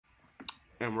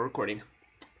And we're recording.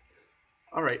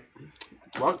 Alright.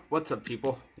 Well, what's up,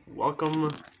 people? Welcome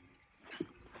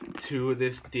to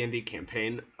this D&D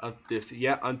campaign of this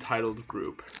yet untitled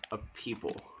group of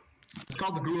people. It's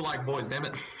called the Gulag Boys, damn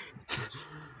it.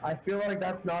 I feel like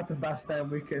that's not the best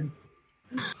name we can...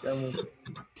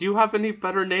 Do you have any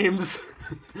better names?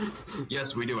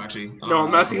 Yes, we do actually. No,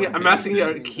 I'm asking you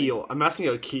a Keel. I'm asking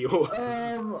you a Keel.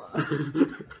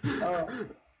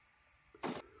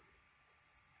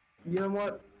 You know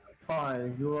what?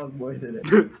 Fine, Gulag Boys it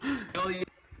is. Hell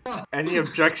yeah. Any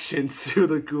objections to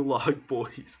the Gulag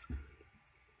Boys?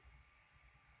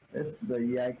 It's the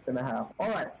yikes and a half.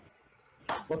 Alright,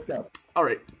 let's go.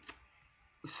 Alright.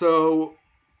 So,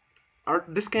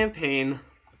 this campaign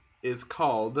is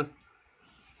called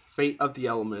Fate of the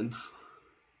Elements.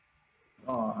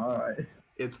 Oh, alright.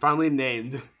 It's finally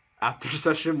named after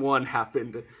session 1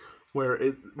 happened, where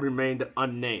it remained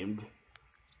unnamed.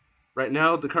 Right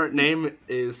now, the current name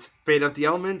is Fate of the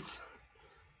Elements,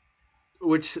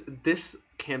 which this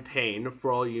campaign,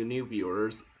 for all you new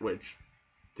viewers, which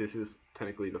this is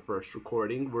technically the first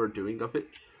recording we're doing of it,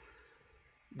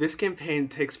 this campaign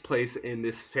takes place in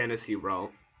this fantasy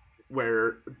realm,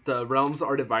 where the realms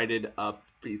are divided up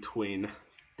between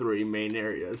 3 main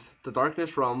areas. The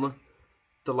Darkness Realm,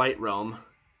 the Light Realm,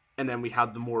 and then we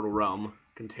have the Mortal Realm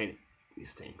containing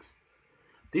these things.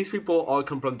 These people all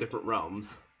come from different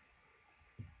realms.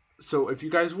 So if you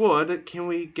guys would, can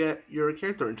we get your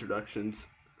character introductions?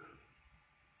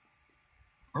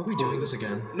 Are we doing this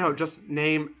again? No, just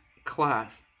name,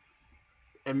 class,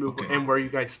 and move, Okay. and where you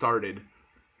guys started.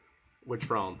 Which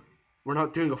realm. We're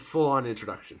not doing a full-on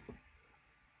introduction.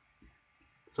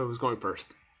 So who's going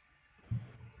first?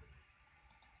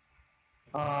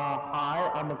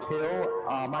 Hi, I'm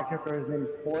Akil. My character's name is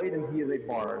Floyd, and he is a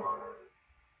bard.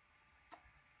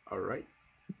 Alright.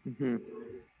 Mm-hmm.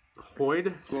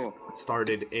 Hoyd Cool.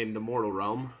 started in the Mortal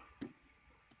Realm.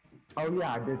 Oh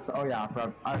yeah,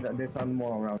 I did some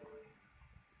more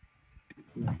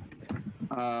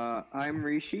around. I'm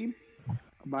Rishi.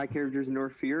 My character's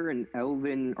Norfear, an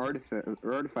elven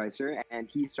artificer, and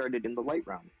he started in the Light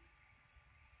Realm.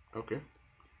 Okay.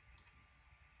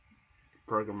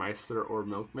 Burgermeister or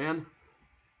Milkman?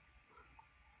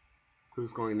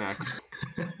 Who's going next?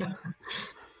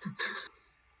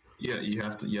 Yeah, you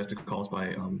have to call us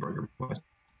by Burger Boys.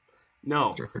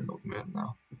 No. Milkman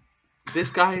now.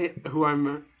 This guy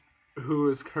who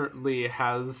is currently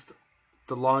has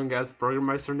the longest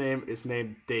Burgermeister name is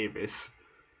named Davis.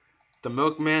 The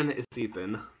Milkman is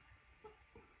Ethan.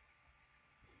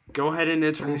 Go ahead and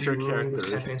introduce your This characters.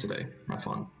 campaign today. Have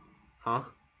fun. Huh?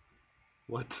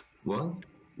 What? What?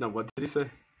 No, what did he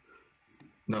say?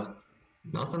 No,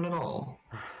 nothing at all.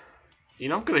 You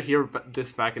know, I'm gonna hear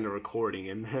this back in the recording,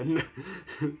 and then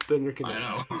then you're gonna I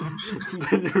know.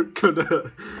 then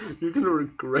you're gonna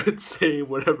regret saying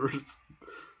whatever's.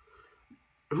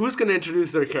 Who's gonna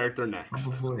introduce their character next?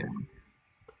 Probably.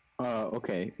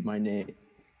 Okay.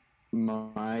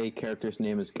 My character's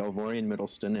name is Galvorian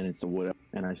Middleston, and it's a wood elf,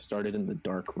 and I started in the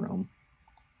Dark Realm.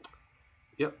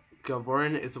 Yep,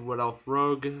 Galvorian is a wood elf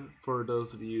rogue. For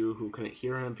those of you who couldn't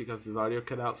hear him because his audio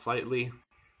cut out slightly,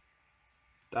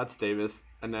 that's Davis,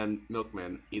 and then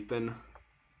Milkman, Ethan.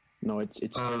 No, it's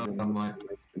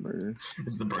Burger.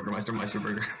 It's the Burgermeister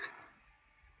Meisterburger.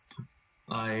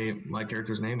 My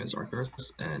character's name is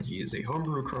Arthurus, and he is a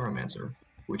homebrew chronomancer,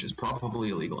 which is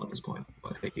probably illegal at this point.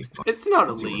 But hey, fuck. It's not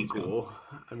Let's see where this illegal.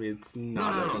 I mean, it's No,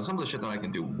 not. no. Some of the shit that I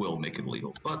can do will make it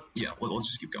illegal. But yeah, let's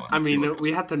just keep going. I Let's see mean, what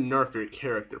we goes. had to nerf your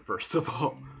character first of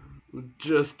all,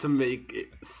 just to make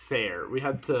it fair. We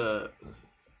had to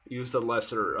use the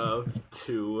lesser of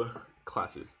 2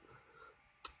 classes.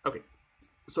 Okay,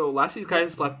 so last these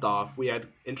guys left off, we had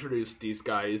introduced these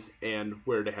guys and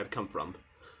where they had come from.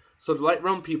 So the Light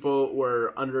Realm people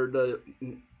were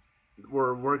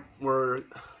were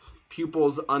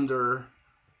pupils under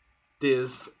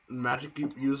this magic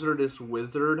user, this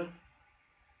wizard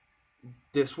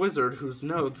whose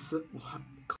notes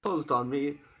closed on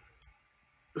me,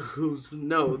 whose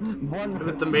notes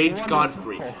with the mage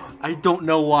Godfrey. I don't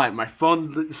know why my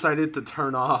phone decided to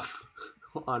turn off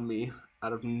on me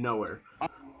out of nowhere.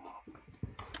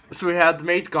 So we had the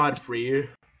mage Godfrey,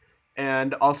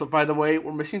 and also, by the way,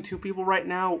 we're missing 2 people right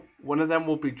now. One of them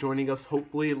will be joining us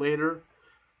hopefully later.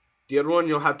 The other one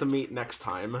you'll have to meet next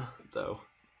time, though.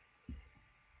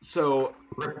 So,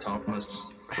 Rick Thomas,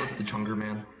 Rick the Chunger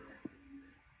Man.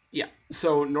 yeah.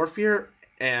 So Norfear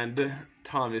and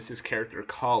Thomas, his character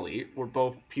Collie, were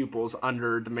both pupils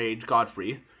under the mage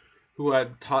Godfrey, who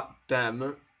had taught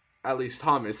them, at least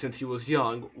Thomas, since he was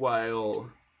young, while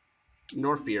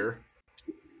Norfear's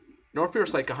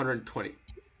like 120.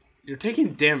 You're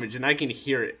taking damage, and I can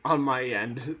hear it on my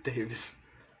end, Davis.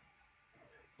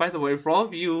 By the way, for all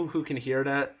of you who can hear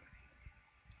that,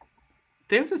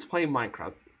 Davis is playing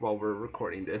Minecraft while we're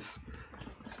recording this.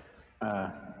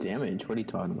 Damage? What are you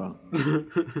talking about?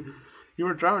 You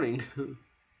were drowning.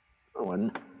 I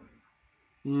wasn't.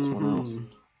 Someone else.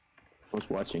 I was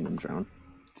watching them drown.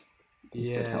 They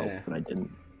said help, but I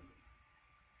didn't.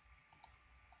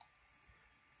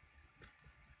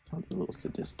 Sounds a little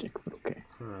sadistic, but okay.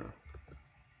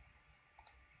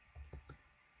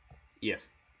 Yes.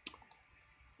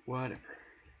 Whatever.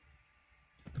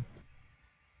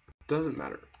 Doesn't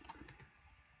matter.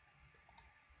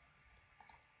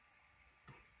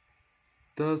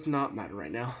 Does not matter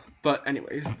right now. But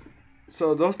anyways,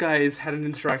 so those guys had an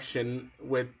interaction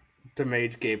with the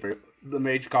mage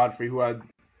Godfrey, who had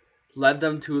led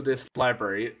them to this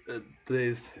library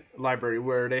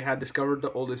where they had discovered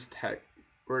the oldest tech,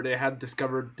 where they had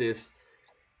discovered this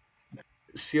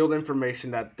sealed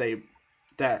information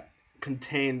that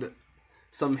contained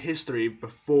some history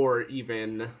before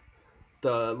even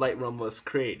the Light Realm was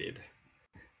created.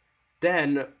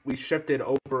 Then we shifted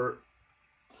over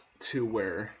to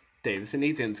where Davis and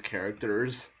Ethan's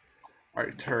characters,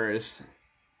 Arcturus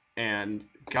and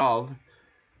Galvorian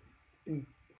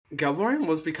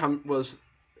was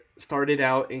started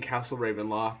out in Castle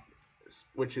Ravenloft,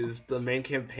 which is the main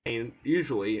campaign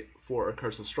usually for A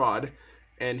Curse of Strahd,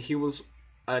 and he was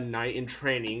a knight in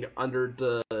training under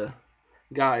the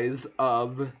guise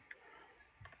of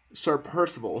Sir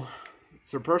Percival.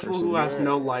 Sir Percival, who has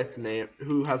no last name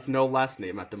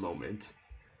at the moment.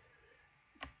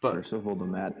 But Percival the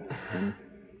Madman.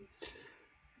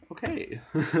 Okay.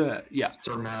 Yeah.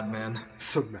 Sir Madman.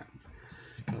 So mad.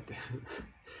 God damn.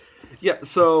 Yeah,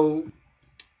 so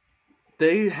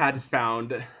they had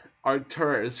found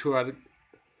Arcturus, who had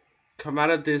come out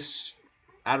of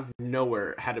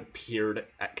nowhere, had appeared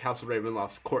at Castle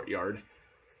Ravenloft's courtyard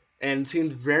and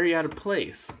seemed very out of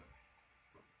place.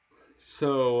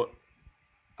 So,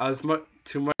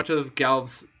 to much of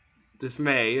Galv's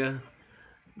dismay,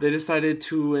 they decided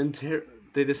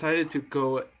to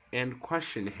go and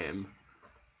question him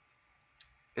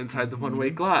inside the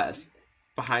one-way glass.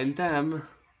 Behind them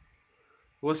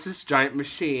was this giant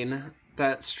machine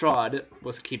that Strahd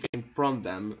was keeping from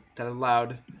them that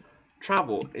allowed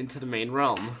travel into the main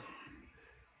realm.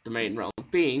 The main realm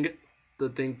being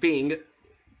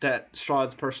that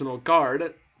Strahd's personal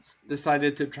guard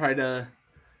decided to try to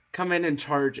come in and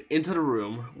charge into the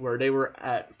room where they were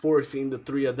at, forcing the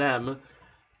three of them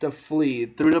to flee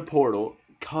through the portal,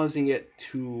 causing it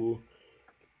to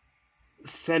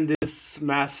send this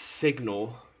mass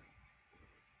signal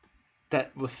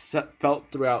that was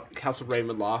felt throughout Castle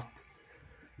Ravenloft,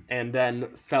 and then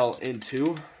fell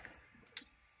into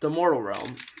the mortal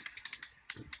realm,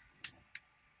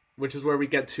 which is where we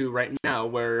get to right now,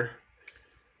 where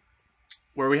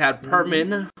we had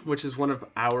Permin, which was one of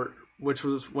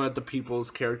the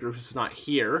people's characters who's not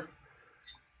here,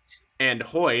 and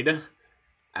Hoyd,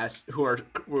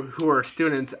 who are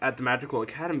students at the Magical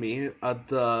Academy of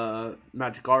the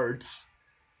Magic Arts,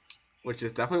 which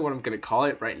is definitely what I'm going to call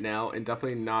it right now, and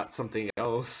definitely not something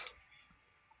else.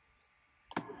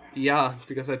 Yeah,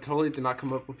 because I totally did not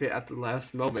come up with it at the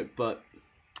last moment, but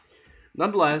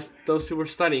nonetheless, those two were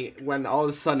studying when all of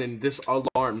a sudden this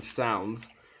alarm sounds,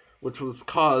 which was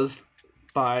caused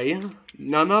by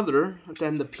none other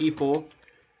than the people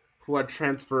who had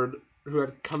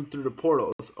come through the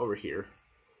portals over here.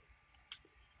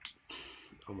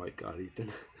 Oh my god,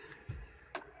 Ethan.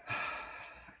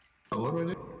 What do I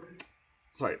do?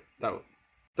 Sorry, that was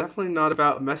definitely not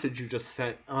about a message you just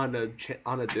sent on a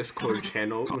Discord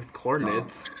channel with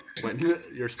coordinates when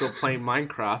you're still playing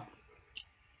Minecraft.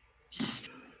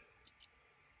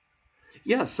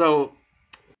 Yeah, so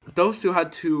those two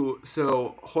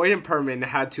Hoyd and Permin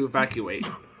had to evacuate.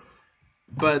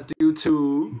 But due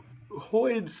to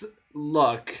Hoyd's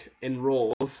luck in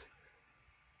rolls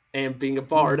and being a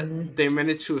bard, they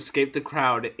managed to escape the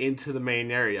crowd into the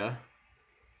main area,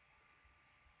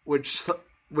 which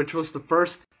was the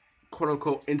first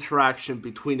quote-unquote interaction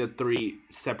between the three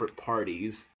separate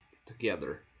parties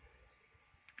together.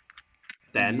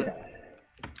 Then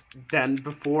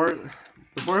before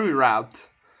we wrapped,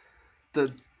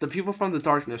 the people from the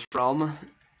Darkness Realm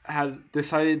had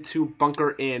decided to bunker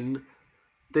in.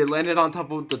 They landed on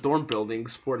top of the dorm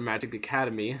buildings for the Magic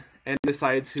Academy and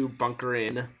decided to bunker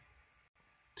in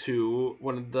to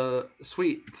one of the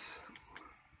suites,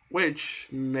 which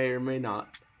may or may not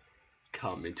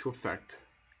come into effect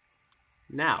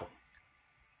now.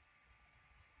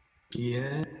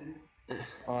 Yeah, I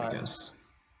Alright. guess.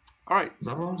 Alright, Is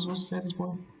that what I'm supposed to say at this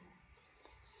point?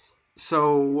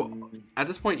 So at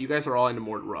this point, you guys are all in the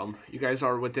Mortal Realm. You guys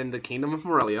are within the Kingdom of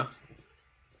Morelia.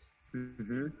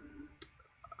 Mm-hmm.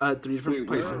 3 different Wait,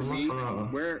 places.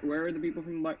 where are the people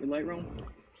from Light Realm?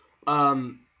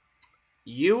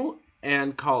 You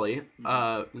and Kali,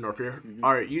 Norfear,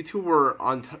 are you two were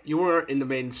you were in the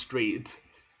main street.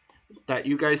 That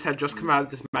you guys had just come out of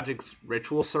this magic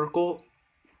ritual circle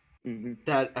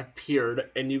that appeared,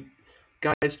 and you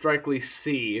guys directly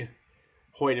see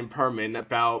Hoyt and Perman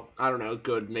about, I don't know,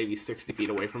 good maybe 60 feet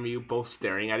away from you, both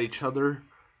staring at each other.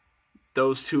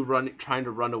 Those two trying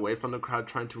to run away from the crowd,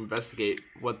 trying to investigate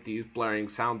what these blaring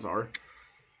sounds are.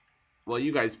 Well,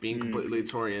 you guys being completely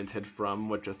disoriented from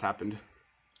what just happened.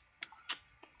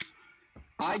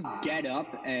 I get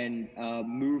up and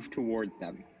move towards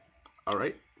them. All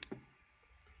right.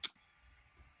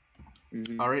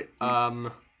 All right.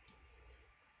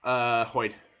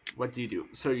 Hoyt, what do you do?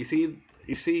 So you see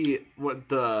what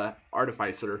the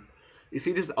artificer. You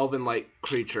see this elven-like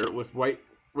creature with like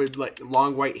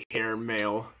long white hair,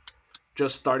 male,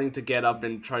 just starting to get up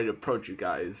and try to approach you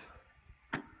guys.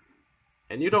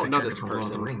 And you don't know this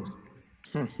person.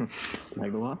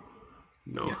 Legolas?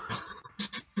 No. Yeah.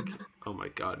 Oh my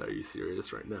God, are you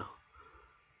serious right now?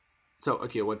 So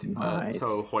okay, Nice.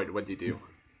 so Hoyt, what do you do?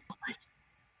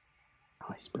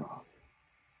 Nice, bro.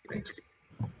 Thanks.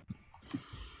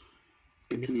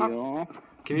 Can you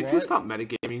two stop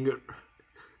metagaming?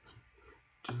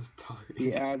 Just talking.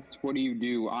 He asks, "What do you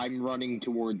do?" I'm running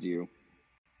towards you.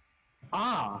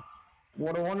 Ah,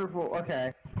 what a wonderful.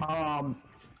 Okay. All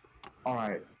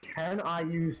right. Can I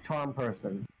use Charm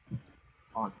Person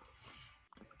on?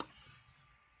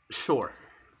 Sure.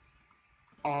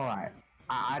 All right.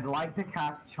 I'd like to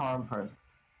cast Charm Person.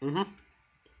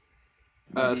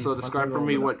 So describe for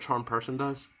me what Charm Person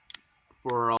does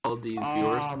for all of these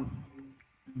viewers.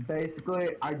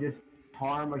 Basically, I just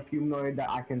charm a humanoid that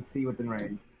I can see within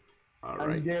range. All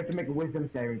And right. you have to make a Wisdom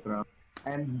saving throw,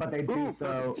 but they do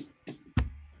so.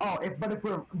 Oh, if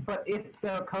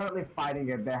they're currently fighting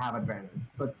it, they have advantage.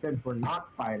 But since we're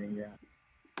not fighting yet,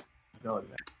 no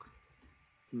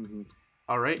advantage.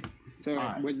 All right. So,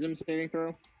 Wisdom saving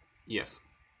throw? Yes.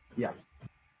 Yes.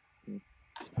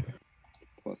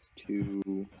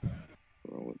 +2,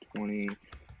 roll a 20,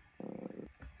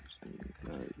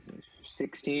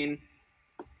 16.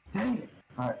 Dang it.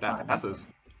 Alright, That passes.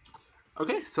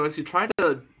 Okay, so as you try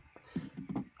to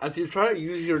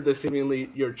use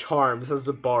your charms as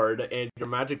a bard and your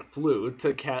magic flute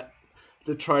to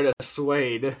try to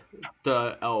sway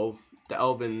the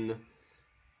elven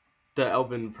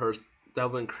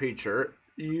creature,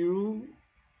 you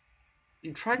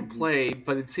try to play,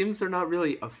 but it seems they're not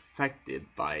really affected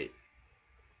by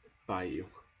you.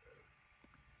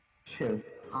 Shoot.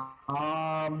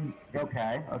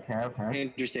 Okay.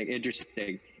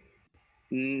 Interesting.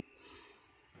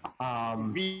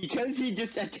 Um, Because he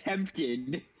just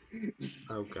attempted.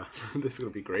 Oh god, this is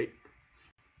gonna be great.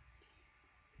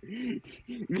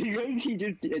 Because he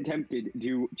just attempted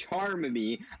to charm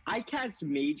me, I cast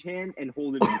Mage Hand and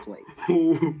hold it in place.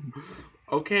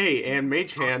 Okay, and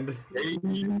Mage Hand.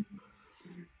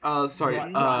 Sorry. do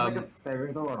I make a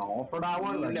saving throw at all for that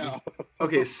one? Like, No.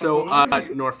 Okay, so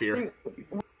Norfear,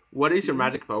 what is your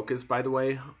magic focus, by the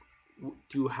way?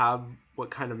 What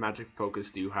kind of magic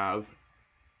focus do you have?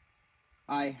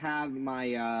 I have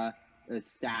my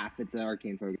staff. It's an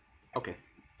arcane focus. Okay,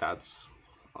 that's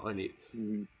all I need.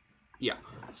 Mhm. Yeah.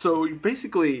 So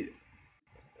basically,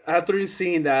 after you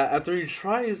seeing that, after he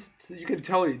tries, you can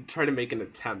tell he tried to make an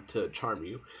attempt to charm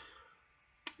you.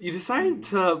 You decide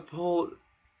to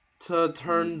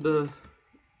turn the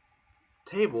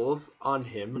tables on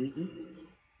him,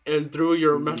 and through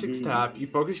your magic staff, you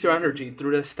focus your energy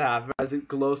through the staff as it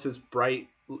glows this bright,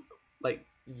 like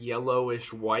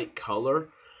yellowish white color.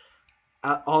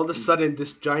 All of a sudden,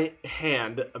 this giant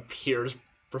hand appears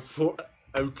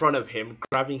in front of him,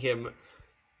 grabbing him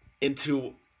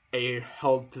into a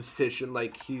held position,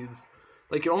 like you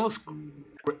almost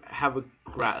have a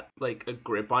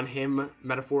grip on him,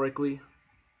 metaphorically.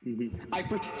 I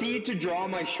proceed to draw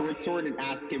my short sword and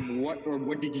ask him, what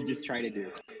did you just try to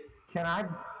do? Can I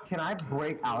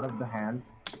break out of the hand?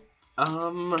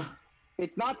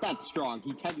 It's not that strong.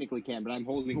 He technically can, but I'm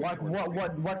holding.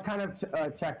 What kind of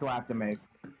check do I have to make?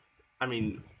 I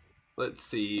mean, let's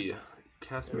see.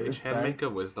 Cast Mage Hand, make a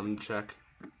Wisdom check.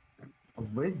 A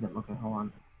Wisdom? Okay, hold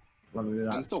on. Let me do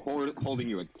that. I'm still holding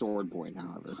you at sword point,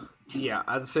 however. Yeah,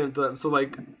 at the same time. So,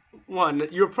 like, one,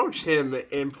 you approach him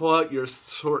and pull out your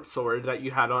short sword that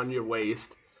you had on your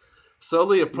waist,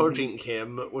 slowly approaching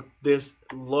him with this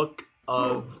look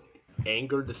of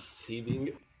anger,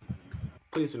 deceiving.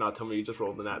 Please do not tell me you just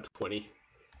rolled a nat 20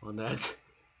 on that.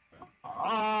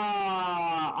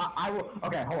 I will.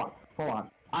 Okay, hold on.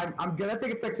 I'm gonna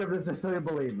take a picture of this just so you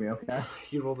believe me. Okay.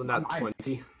 You rolled a nat I-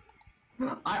 20.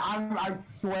 I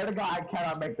swear to God, I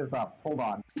cannot make this up. Hold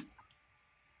on.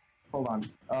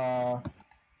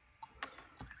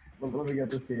 Let me get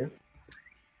this here.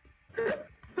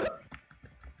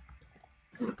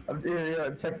 I'm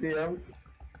here. Check DMs.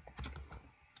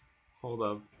 Hold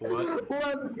up. What?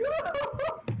 Let's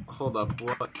go. Hold up.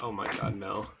 What? Oh my god,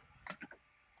 no.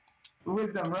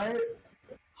 Wisdom, right?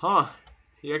 Huh.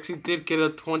 He actually did get a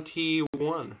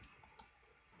 21.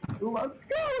 Let's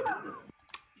go.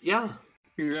 Yeah.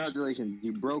 Congratulations,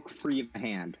 you broke free of the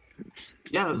hand.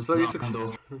 Yeah, so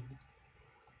you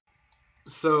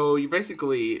So you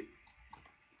basically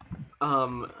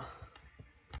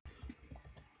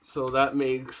so that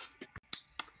makes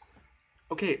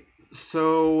okay,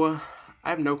 so I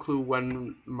have no clue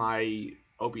when my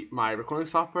recording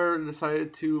software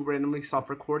decided to randomly stop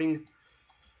recording.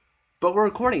 But we're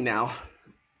recording now.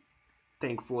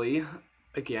 Thankfully,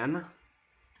 again.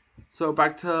 So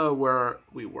back to where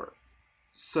we were.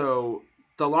 So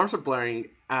the alarms are blaring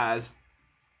as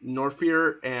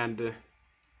Norfear and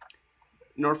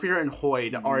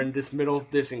Hoid are in this middle of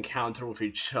this encounter with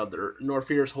each other.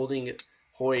 Norfear is holding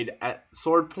Hoid at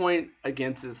sword point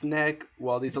against his neck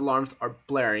while these alarms are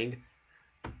blaring,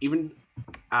 even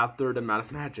after the amount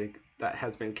of magic that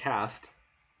has been cast.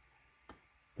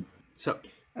 So,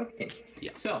 Okay.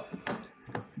 Yeah. So,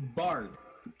 Bard.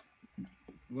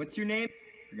 What's your name?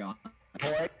 Forgot.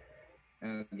 Boy.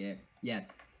 Okay. Yes.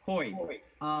 Hoy.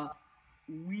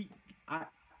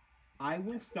 I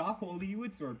will stop holding you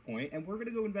at sword point, and we're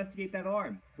gonna go investigate that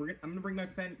alarm. I'm gonna bring my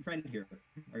friend here.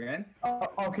 Okay.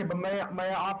 Okay, but may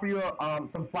I offer you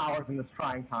some flowers in this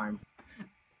trying time?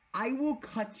 I will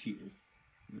cut you.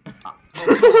 They're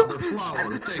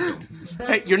flowers. Take them.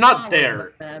 hey, you're not Flowers,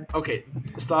 there. man. Okay,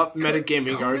 stop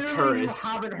metagaming Clearly you Arcturus.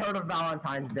 haven't heard of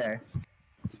Valentine's Day.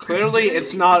 Clearly,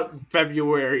 it's not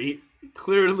February.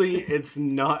 Clearly, it's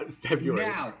not February.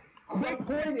 Now. The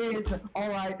point is,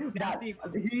 alright, that see,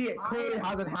 he clearly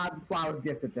hasn't had flowers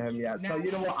gifted to him yet. So Now-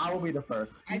 you know what? I will be the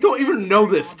first. You don't even know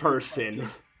this person.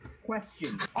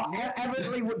 Question.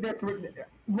 Evidently, with this,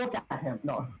 look at him.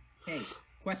 No. Hey,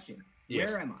 question.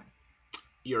 Yes. Where am I?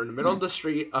 You're in the middle of the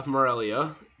street of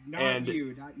Morelia. Not And-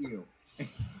 you.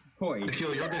 Hoyd.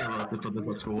 Akil, you're getting arrested for this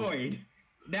at school. Hoyd.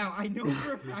 Now, I know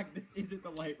for a fact this isn't the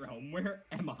Light Realm. Where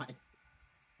am I?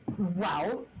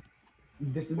 Well,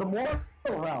 this is the mortal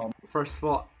realm. First of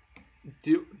all,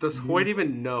 does Hoyd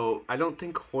even know? I don't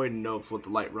think Hoyd knows what the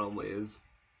Light Realm is.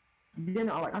 You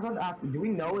know, like I was asking, do we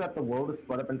know that the world is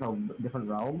split up into different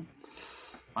realms?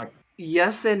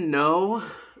 Yes and no.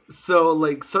 So,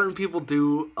 like, certain people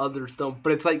do, others don't,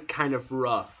 but it's, like, kind of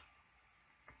rough.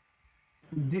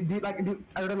 Are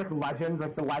there like legends,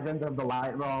 like the legends of the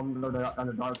light realm or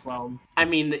the dark realm? I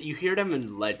mean, you hear them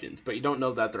in legends, but you don't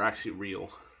know that they're actually real.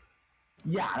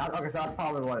 Yeah, okay, so that's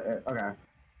probably what it is. Okay.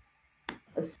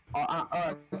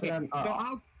 So then,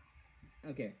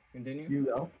 Okay, continue. you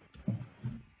go.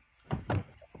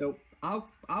 So I'll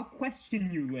question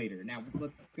you later. Now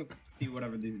let's go see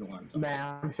whatever these alarms are.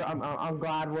 Man, I'm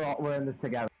glad we're in this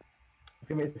together.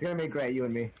 It's gonna be great, you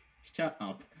and me. Shut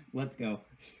up. Let's go.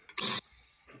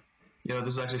 You know,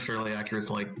 this is actually fairly accurate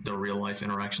to, like, the real-life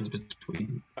interactions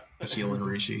between Akil and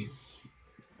Rishi.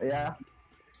 Yeah.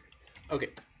 Okay,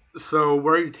 so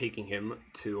where are you taking him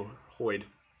to, Hoyd?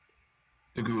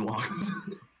 The gulags.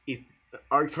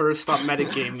 Arcturus, stop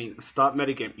metagaming. Stop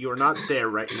metagaming. You are not there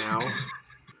right now.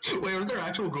 Wait, are there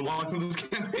actual gulags in this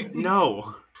campaign?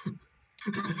 No.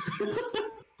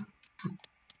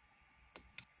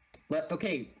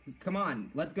 Okay, come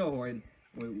on. Let's go, Hoyd.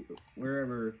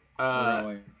 Wherever.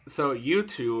 So you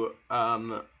two,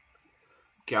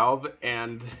 Galb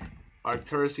and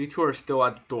Arcturus, you two are still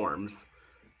at the dorms.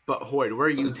 But Hoyd, where are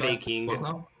you taking? Close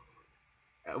now?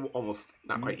 Almost,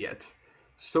 not quite yet.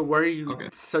 So where are you? Okay.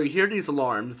 So you hear these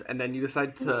alarms, and then you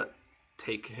decide to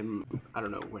take him. I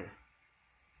don't know where.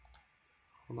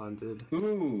 Hold on, dude.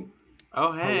 Ooh.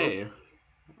 Oh hey,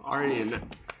 Aryan.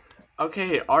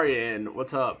 Okay, Aryan,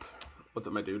 what's up? What's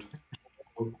up, my dude?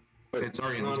 It's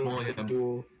Aryan, it's bully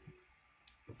him.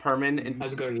 Permin and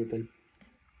How's it going, Ethan?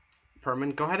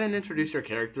 Permin, go ahead and introduce your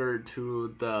character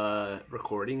to the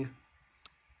recording.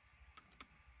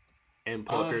 And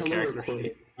pull up your hello, character recording.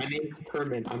 sheet. My name is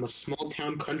Perman. I'm a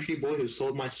small-town country boy who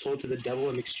sold my soul to the devil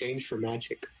in exchange for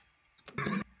magic.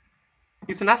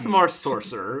 He's an SMR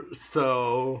sorcerer,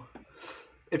 so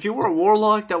if you were a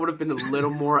warlock, that would have been a little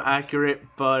more accurate,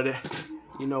 but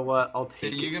you know what? I'll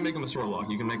take You it. can make him a sword lock.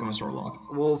 You can make him a sword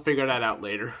lock. We'll figure that out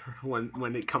later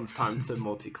when it comes time to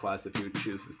multi-class if he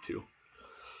chooses to.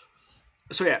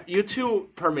 So yeah, you two,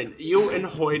 Permin, you and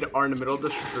Hoyd are in the middle of the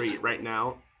street right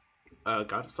now.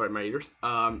 God, sorry, my ears.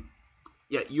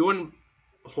 Yeah, you and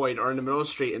Hoyd are in the middle of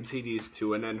the street and see these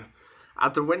two, and then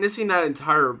after witnessing that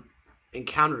entire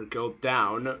encounter go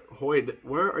down, Hoyd,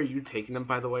 where are you taking them,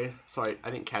 by the way? Sorry, I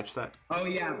didn't catch that. Oh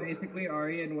yeah, basically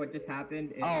Aryan, what just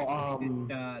happened is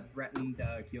threatened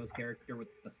Keel's character with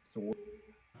the sword.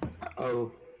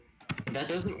 Oh, that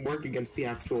doesn't work against the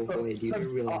actual Hoyd. You do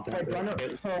realize that,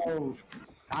 right? So,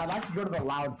 I'd like to go to the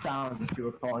loud sounds that you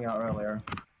were calling out earlier.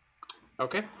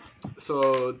 Okay,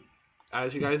 so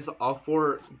as you guys all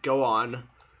four go on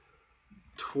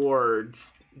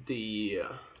towards the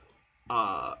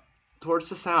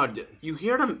sound, you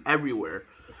hear them everywhere,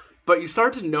 but you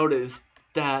start to notice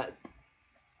that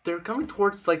they're coming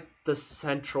towards like the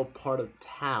central part of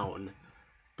town,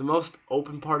 the most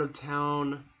open part of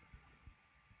town.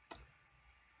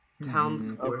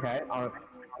 Okay.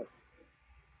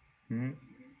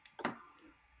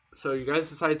 So you guys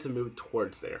decide to move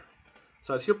towards there.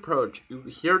 So as you approach, you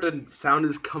hear the sound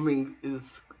is coming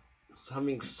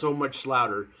so much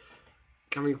louder,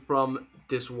 coming from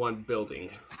this one building.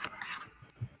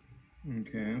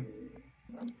 Okay.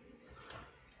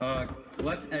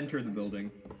 Let's enter the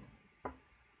building.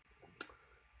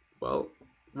 Well,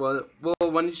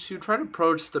 when you try to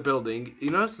approach the building, you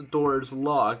notice the door is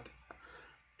locked,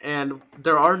 and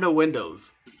there are no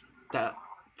windows that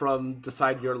from the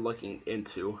side you're looking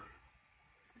into.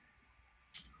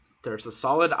 There's a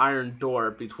solid iron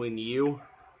door between you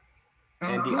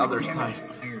and the other side.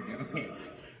 Okay.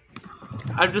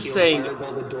 I'm just saying.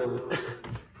 Fireball the door.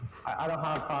 I don't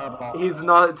have fireball. It's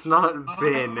not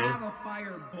Vin. I have a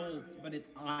fire bolt, but it's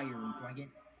iron, so I get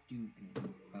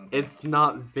stupid. Okay. It's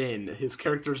not Vin. His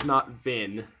character's not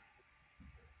Vin.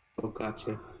 Oh,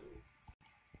 gotcha.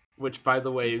 Which, by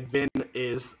the way, Vin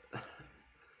is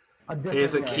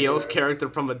a Keel's character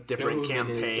from a different No, it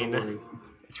is, don't worry. campaign.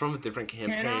 It's from a different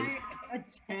campaign. Can I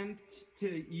attempt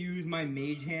to use my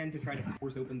mage hand to try to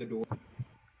force open the door?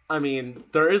 I mean,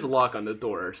 there is a lock on the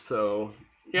door, so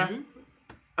yeah. Mhm.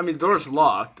 I mean, the door's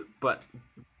locked, but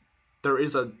there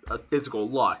is a physical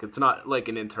lock. It's not like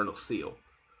an internal seal.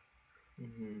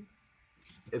 Mm-hmm.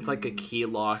 It's like a key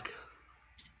lock.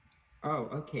 Oh,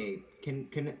 okay.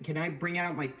 Can I bring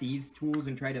out my thieves' tools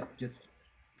and try to just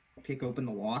pick open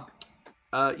the lock?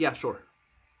 Yeah, sure.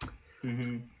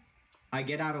 Mm-hmm. I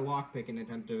get out a lockpick and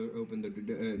attempt to open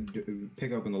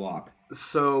pick open the lock.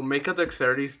 So make a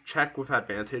dexterity check with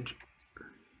advantage.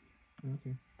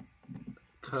 Okay.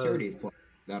 Dexterity's plus.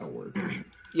 That'll work.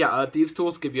 Yeah, thieves'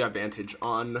 tools give you advantage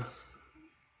on.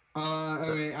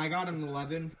 Okay, I got an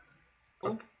 11.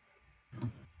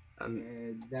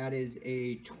 And That is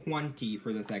a 20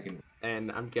 for the second.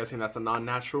 and I'm guessing that's a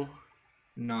non-natural.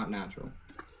 Not natural.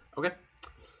 Okay.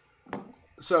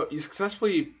 So you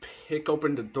successfully pick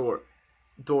open the door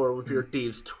with your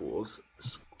thieves' tools,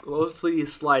 closely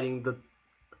sliding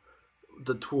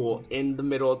the tool in the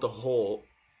middle of the hole,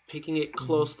 picking it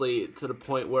closely to the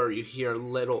point where you hear a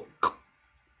little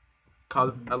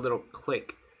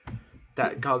click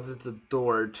that causes the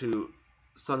door to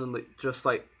suddenly just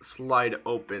like slide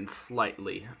open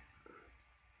slightly.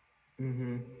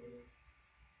 Mm-hmm.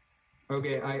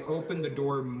 Okay, I open the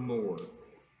door more.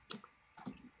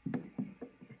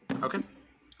 Okay.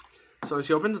 So as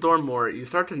you open the door more, you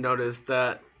start to notice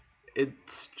that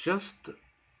it's just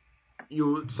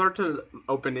you start to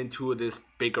open into this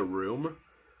bigger room.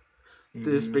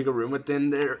 This bigger room, but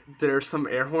then there's some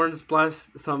air horns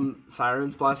some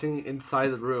sirens blasting inside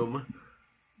the room.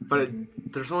 But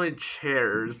there's only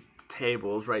chairs,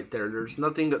 tables right there. There's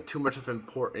nothing too much of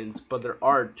importance, but there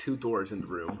are two doors in the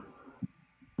room.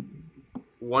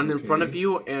 One in front of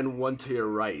you and one to your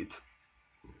right.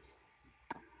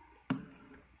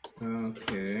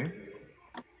 Okay.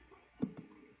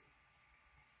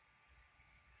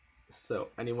 So,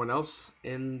 anyone else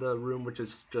in the room, which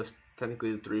is just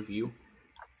technically the three of you?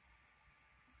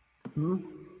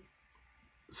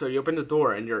 So you open the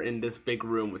door and you're in this big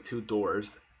room with two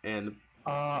doors and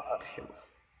tables.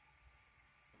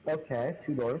 Okay,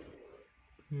 two doors.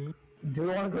 Do you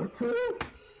want to go to?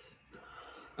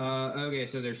 Okay,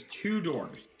 so there's two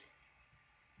doors.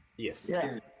 Yes. Yeah.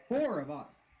 There's 4 of us.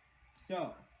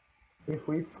 So, If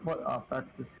we split up,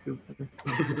 that's the stupidest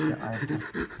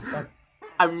thing.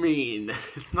 I mean,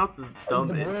 it's not the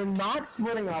dumbest. We're not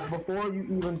splitting up before you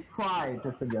even try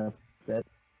to suggest it.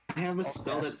 I have a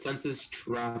spell that senses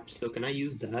traps, so can I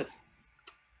use that?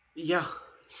 Yeah,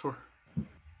 sure.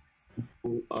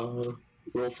 Roll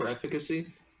for efficacy?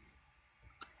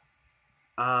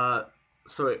 So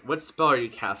wait, what spell are you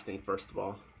casting, first of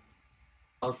all?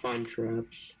 I'll find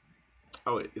traps.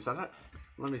 Oh wait, is that it?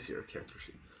 Let me see your character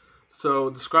sheet. So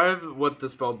describe what the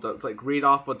spell does. Like read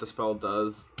off what the spell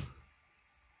does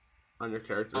on your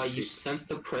character sheet. You sense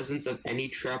the presence of any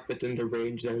trap within the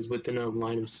range that is within a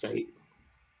line of sight.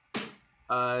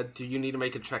 Do you need to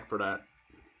make a check for that?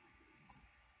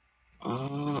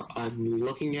 I'm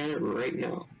looking at it right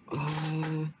now.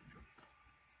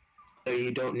 No,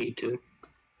 you don't need to.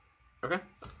 Okay.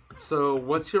 So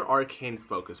what's your arcane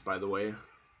focus, by the way?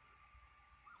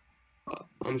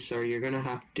 I'm sorry, you're gonna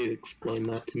have to explain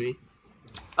that to me.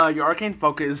 Your arcane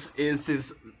focus is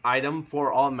this item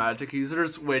for all magic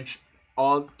users, which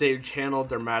they channel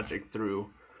their magic through.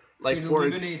 Like It for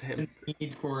eliminates the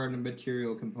need for a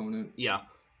material component. yeah.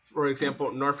 For example,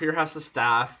 Norfir has a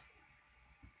staff.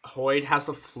 Hoyd has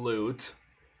a flute.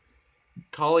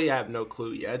 Kali, I have no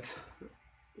clue yet.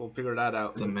 We'll figure that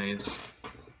out. It's a maze.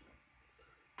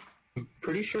 I'm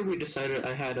pretty sure we decided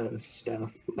I had a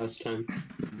staff last time.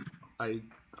 I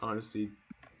honestly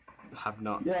have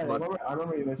not. Yeah, but- I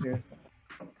remember you mentioning.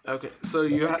 Okay, so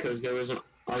you have. Because there was an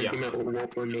argument with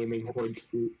what we're naming Hoyd's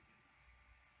flute.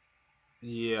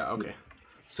 Yeah, okay.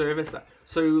 So you missed that.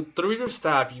 So through your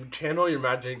staff, you channel your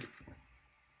magic,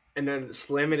 and then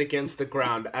slam it against the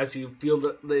ground as you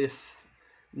feel this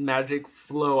magic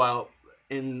flow out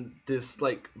in this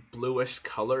like bluish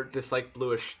color, this like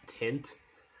bluish tint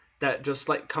that just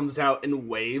like comes out in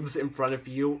waves in front of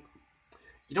you.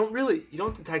 You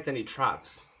don't detect any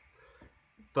traps,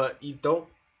 but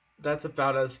that's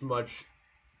about as much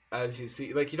as you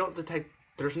see. Like you don't detect.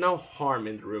 There's no harm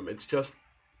in the room. It's just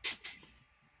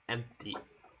empty.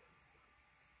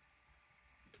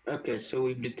 Okay, so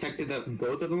we've detected that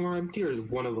both of them are empty, or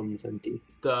one of them is empty?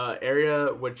 The area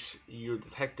which you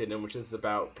detected in, which is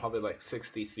about probably like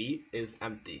 60 feet, is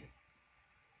empty.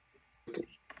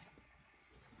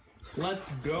 Let's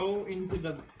go into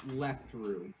the left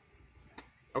room.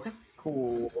 Okay.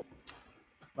 Cool.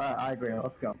 I agree.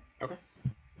 Let's go.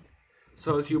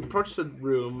 So as you approach the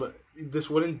room, this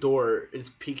wooden door is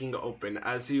peeking open.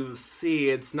 As you see,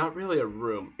 it's not really a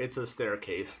room, it's a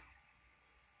staircase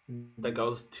that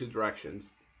goes two directions.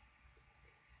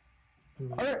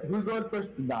 Alright, who's going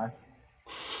first to die?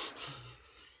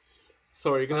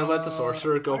 So are you gonna let the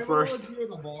sorcerer go I first? volunteer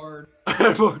the bard.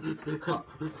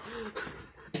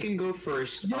 I can go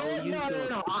first. No, I'll use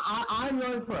no. I'm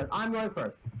going first. I'm going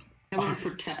first.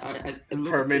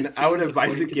 Herman, I would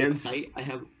advise against. I would I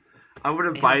have a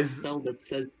advise spell that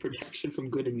says protection from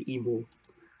good and evil.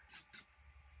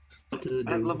 What does it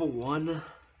at do? level 1.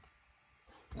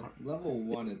 At level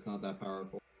 1, it's not that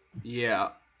powerful. Yeah,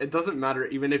 it doesn't matter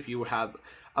even if you have.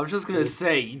 I was just gonna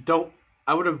say you don't.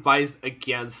 I would advise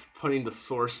against putting the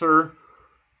sorcerer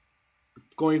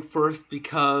going first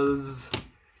because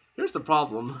here's the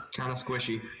problem. Kind of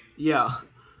squishy. Yeah,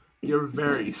 you're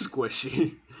very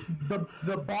squishy.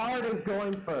 The bard is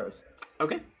going first.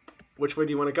 Okay, which way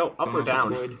do you want to go? Up or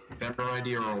down? Void. Better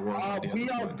idea or worse idea? We at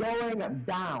this are point? going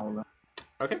down.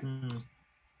 Okay.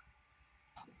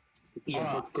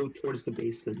 Yes, let's go towards the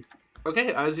basement.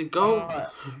 Okay, as you go.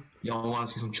 Y'all want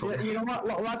to see some children? You know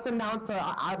what? Let's announce.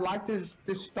 I'd like to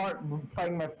start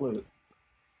playing my flute.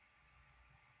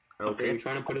 Are you Okay.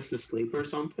 trying to put us to sleep or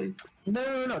something?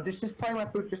 No. Just playing my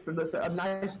flute, just for this, a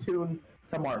nice tune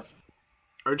to march.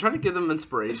 Are you trying to give them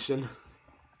inspiration?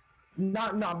 No,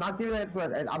 I'm not doing it for.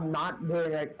 I'm not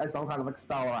doing it as some kind of like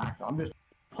spell or action. I'm just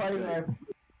playing my.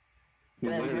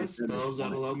 What are the spells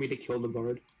that allow me to kill the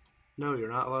bard? No,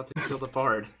 you're not allowed to kill the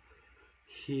bard.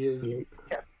 He is.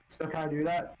 So can I do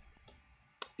that?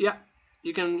 Yeah,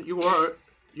 you can. You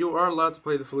are allowed to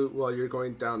play the flute while you're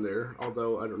going down there.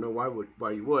 Although I don't know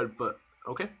why you would, but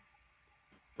okay,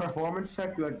 Performance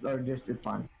check or just it's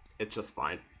fine. it's just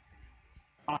fine.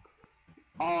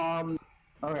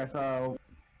 Okay, so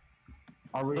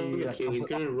are we? Okay, he's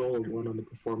gonna roll a 1 on the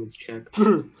performance check.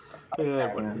 Yeah,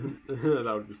 Okay, but,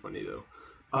 that would be funny though.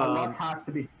 My luck has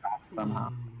to be stacked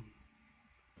somehow.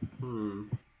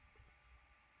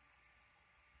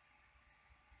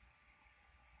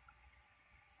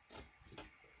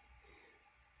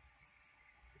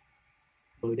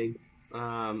 Loading.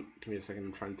 Give me a second,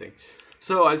 I'm trying to think.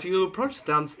 So as you approach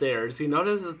downstairs, you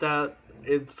notice that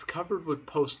it's covered with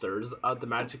posters of the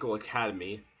Magical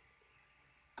Academy.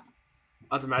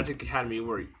 Of the Magic Academy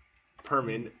where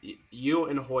Permin, you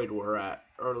and Hoyd were at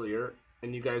earlier,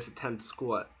 and you guys attend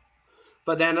school at.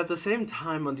 But then at the same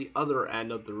time, on the other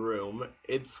end of the room,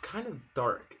 it's kind of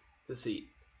dark to see.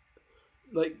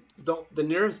 Like, the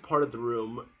nearest part of the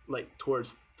room, like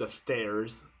towards the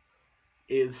stairs,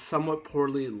 is somewhat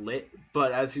poorly lit,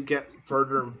 but as you get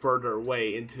further and further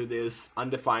away into this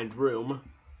undefined room,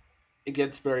 it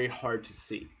gets very hard to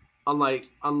see.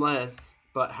 Unless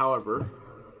But however,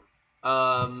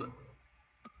 Northfear,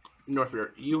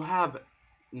 you have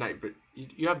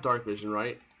you have dark vision,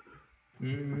 right?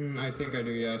 I think I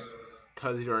do, yes.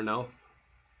 Because you're an elf.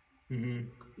 Mm-hmm.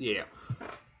 Yeah.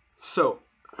 So.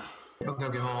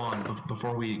 Okay, hold on.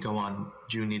 Before we go on,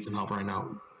 June needs some help right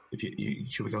now. If you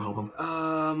should we go help him?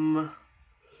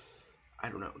 I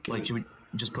don't know. Should we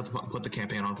just put the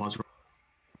campaign on pause?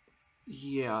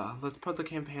 Yeah, let's put the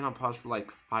campaign on pause for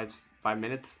like 5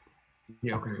 minutes.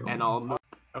 Yeah, okay. And I'll move.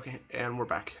 Okay, and we're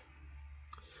back.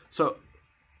 So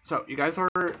you guys are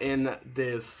in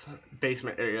this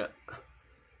basement area,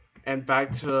 and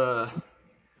back to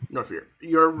Northfear.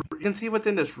 You can see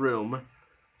within this room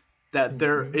that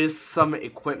there is some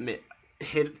equipment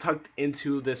tucked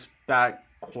into this back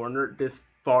corner, this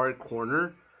far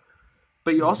corner.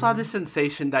 But you also have the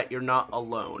sensation that you're not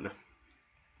alone.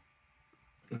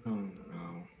 Oh,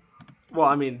 no. Well,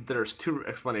 I mean, there's two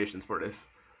explanations for this.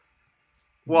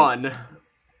 One,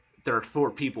 there are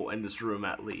 4 people in this room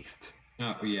at least.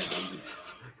 Oh, yeah.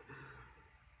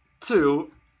 Two,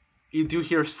 you do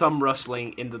hear some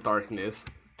rustling in the darkness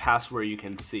past where you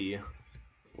can see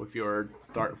with your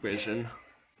dark vision.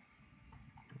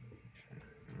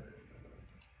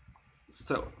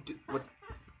 So, what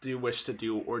do you wish to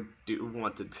do, or do you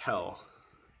want to tell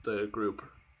the group?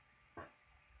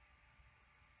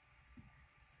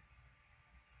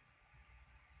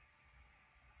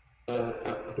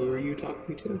 Who are you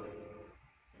talking to?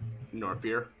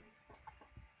 Northfear.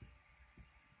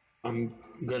 I'm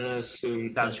gonna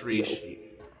assume That's the elf. Rishi.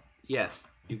 Yes,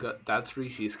 that's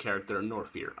Rishi's character,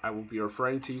 Northfear. I will be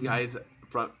referring to you guys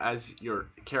as your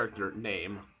character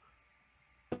name.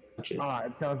 Gotcha.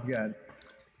 Alright, sounds good.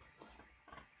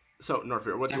 So,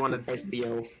 Northfear, what do you want to... Sacrifice the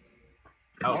elf.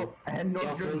 Oh, And The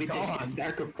elf Northfear's really did gone. get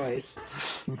sacrificed.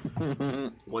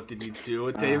 what did you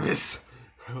do, Davis?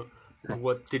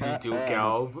 What did you do,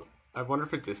 Galb? I wonder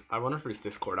if his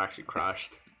Discord actually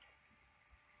crashed.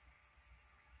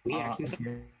 We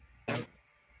actually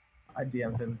I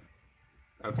DM'd him.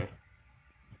 Okay.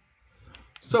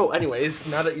 So, anyways,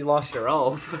 now that you lost your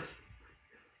elf,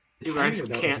 you guys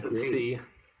That was can't great. see.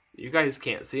 You guys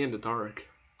can't see in the dark.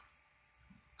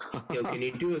 Yo, can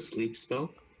you do a sleep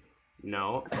spell?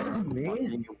 No.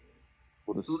 Me?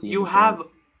 You have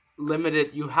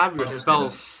limited. You have your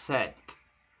spells set.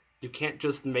 You can't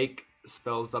just make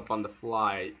spells up on the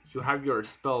fly. You have your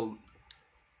spell.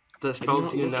 The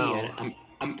spells you I'm not looking know. at it.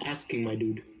 I'm asking my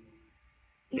dude.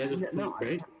 He has a flute,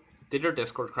 right? Did your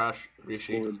Discord crash,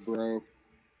 Rishi? Discord broke.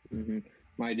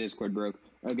 My Discord broke.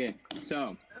 Okay,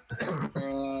 so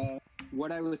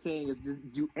what I was saying is,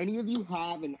 do any of you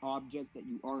have an object that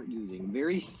you aren't using?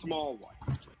 Very small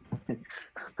one.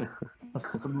 A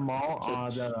small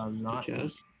that I'm not.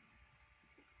 Suggest?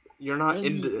 You're not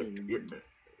in the.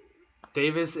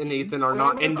 Davis and Ethan are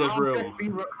not in the room. Be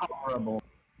recoverable.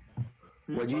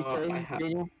 What'd you say, I have-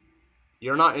 Daniel?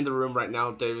 You're not in the room right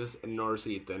now, Davis, and nor is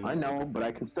Ethan. I know, but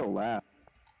I can still laugh.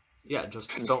 Yeah,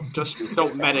 just don't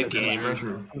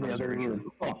metagame. In the other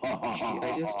room.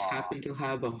 I just happen to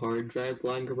have a hard drive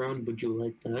lying around. Would you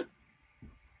like that?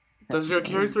 Does your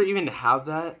character even have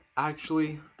that?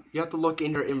 Actually, you have to look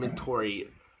in your inventory.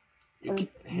 You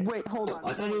Wait, hold on.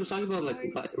 I thought he was talking about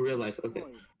like real life. Okay.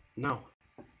 no.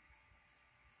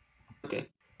 Okay.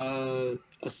 A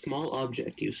small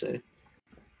object, you say?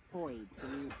 Void.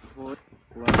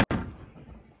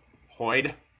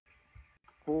 Hoyd.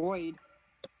 Void.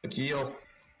 Akil.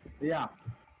 Yeah.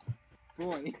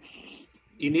 Void.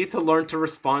 You need to learn to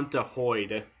respond to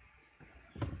Hoyd.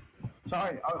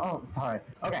 Sorry. Oh, sorry.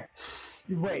 Okay.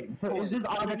 Wait. So is this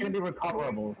object gonna be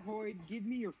recoverable? Void, give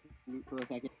me your flute for a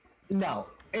second. No.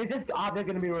 Is this object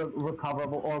gonna be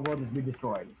recoverable, or will this be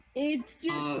destroyed? It's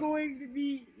just going to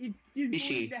be. It's just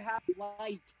Rishi. going to have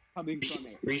light coming from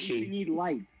it. Rishi. You need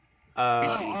light.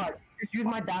 Alright. Just use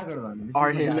my dagger then.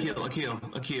 Alright, Just use my here. dagger.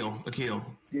 Akil.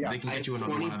 Yeah. They can I get you have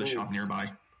another 20 one at a shop bolts.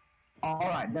 nearby.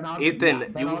 Alright, then I'll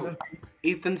Ethan, then I'll just-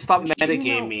 Ethan, stop You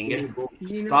metagaming.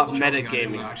 You Stop know-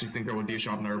 metagaming. I actually think there would be a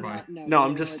shop nearby. No,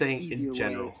 I'm just it's saying easier in way.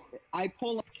 general. I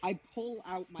pull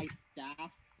out my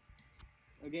staff,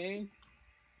 okay,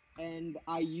 and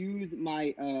I use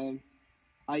my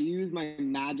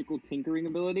magical tinkering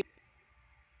ability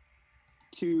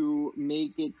to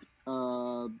make it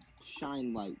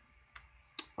shine light.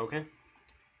 Okay.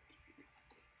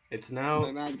 It's My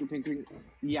now. magical tinkering.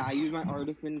 Yeah, I use my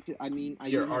artisan. I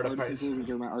Your use my artifice. artisan tools, which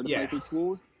are my Yeah. artificer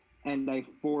tools, and I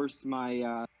force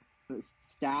my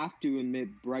staff to emit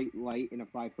bright light in a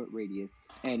 5-foot radius,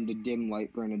 and a dim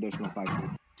light for an additional 5 feet.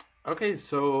 Okay,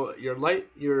 so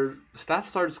your staff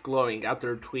starts glowing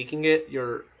after tweaking it.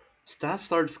 Your staff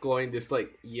starts glowing this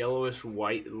like yellowish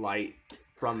white light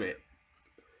from it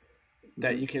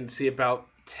that you can see about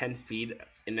 10 feet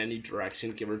in any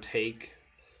direction, give or take,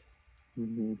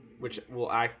 which will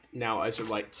act now as your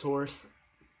light source.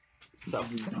 So,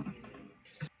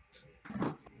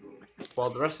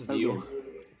 while the rest of you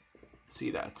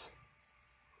see that.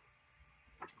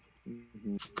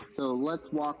 So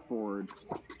let's walk forward.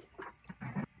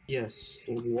 Yes,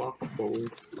 walk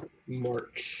forward.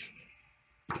 March.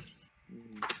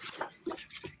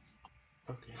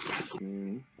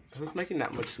 Okay. Who's making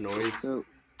that much noise? So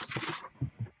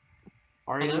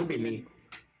Are That'd you? be me.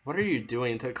 What are you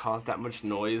doing to cause that much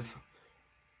noise?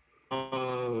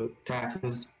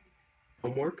 Taxes.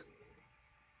 Homework?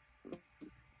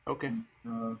 Okay.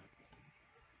 Uh,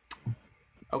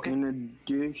 Okay. in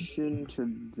addition to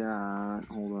that,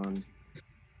 hold on.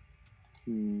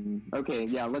 Okay,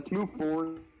 yeah, let's move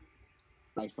forward.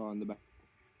 I saw in the back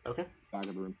Okay. of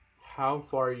the room. How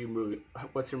far are you moving?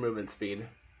 What's your movement speed?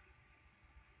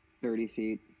 30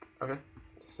 feet. Okay.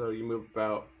 So you move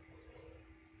about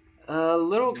a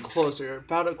little closer,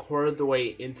 about a quarter of the way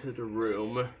into the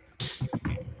room,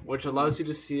 which allows you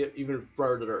to see it even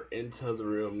further into the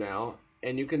room now.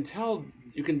 And you can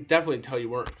definitely tell you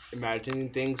weren't imagining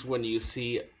things when you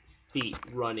see feet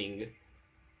running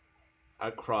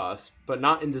across, but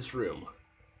not in this room.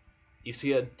 You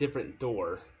see a different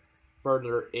door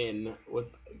further in with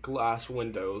glass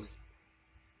windows,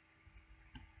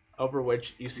 over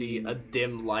which you see a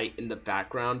dim light in the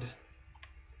background.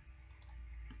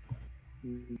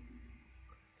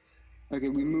 Okay,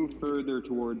 we move further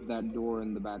towards that door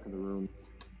in the back of the room.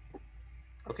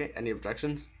 Okay, any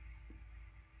objections?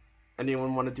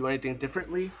 Anyone want to do anything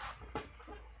differently?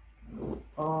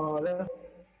 yeah.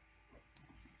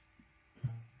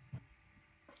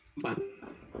 Fine.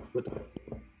 With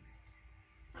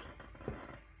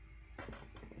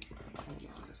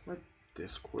Guess my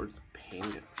Discord's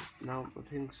pinged. No, the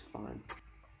ping's fine.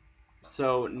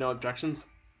 So, no objections?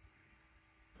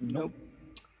 Nope.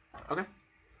 Okay.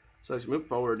 So as you move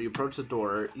forward, you approach the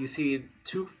door, you see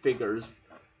two figures.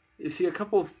 You see a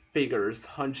couple of figures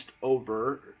hunched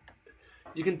over.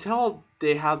 You can tell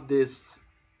they have this,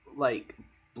 like,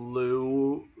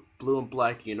 blue and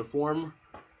black uniform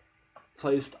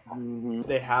placed.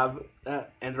 They have,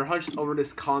 and they're hunched over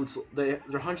this console. They're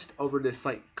hunched over this,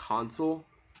 like, console,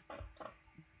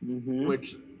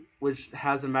 which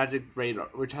has a magic radar,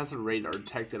 which has a radar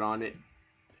detected on it,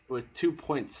 with 2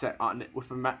 points set on it, with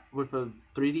a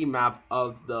 3D map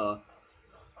of the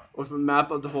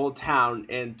whole town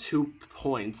and 2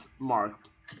 points marked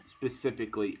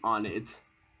specifically on it.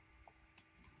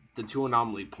 The 2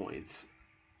 anomaly points.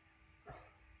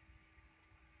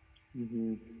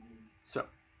 So,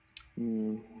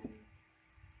 you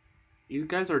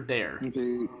guys are there,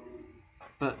 Okay.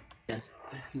 but yes.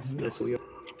 Yes, we are.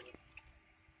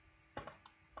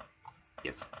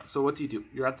 yes. So what do you do?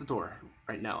 You're at the door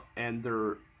right now, and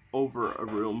they're over a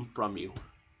room from you.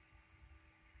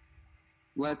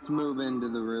 Let's move into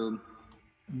the room.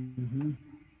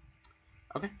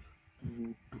 Okay.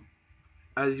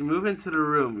 As you move into the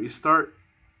room, you start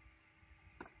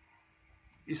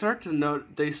to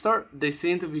note they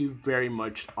seem to be very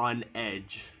much on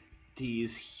edge.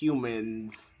 These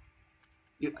humans,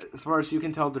 as far as you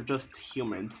can tell, they're just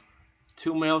humans.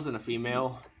 2 males and a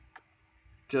female,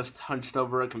 just hunched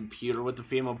over a computer with the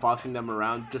female bossing them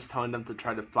around, just telling them to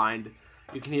try to find.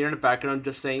 You can hear in the background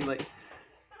just saying like, find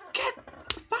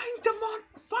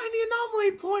the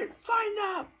anomaly point, find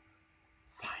them.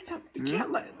 You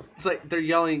can't let. It's like they're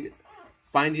yelling,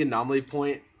 find the anomaly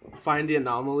point, find the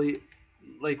anomaly.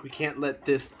 Like we can't let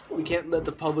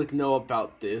the public know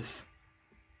about this.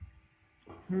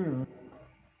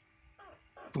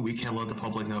 We can't let the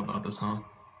public know about this, huh?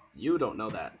 You don't know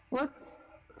that.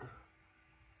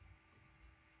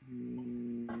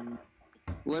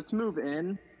 Let's move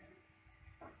in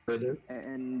Further.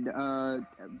 and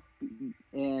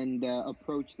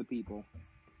approach the people.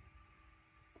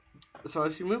 So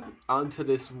as you move onto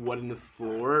this wooden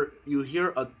floor, you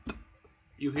hear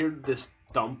this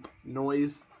thump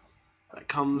noise that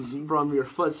comes from your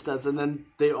footsteps, and then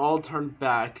they all turn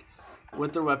back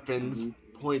with their weapons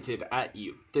pointed at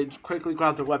you. They quickly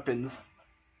grab their weapons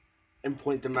and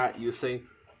point them at you, saying,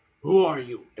 "Who are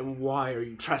you, and why are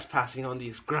you trespassing on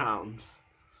these grounds?"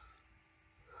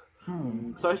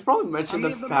 So I should probably mention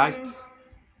the fact.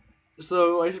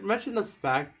 So I should mention the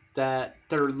fact that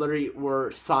there literally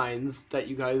were signs that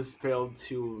you guys failed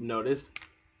to notice,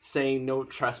 saying "No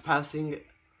trespassing"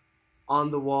 on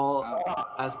the wall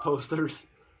as posters.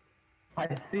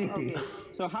 I see. Okay,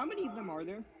 so how many of them are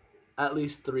there? At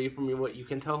least 3 from what you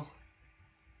can tell.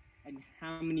 And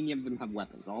how many of them have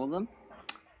weapons? All of them?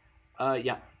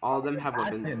 Yeah, all of them have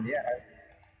weapons. Yeah.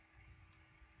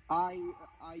 I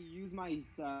use my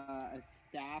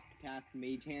staff to cast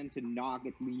Mage Hand to knock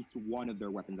at least one of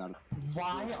their weapons out of.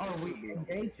 Why are we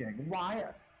engaging? Why?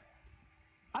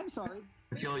 I'm sorry.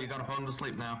 Akil, you gotta put him to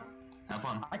sleep now. Have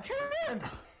fun. I can't.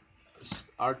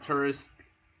 Arcturus,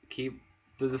 keep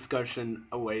the discussion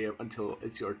away until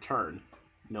it's your turn.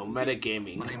 No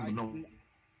metagaming. My name's no.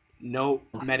 No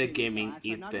metagaming,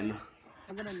 Ethan.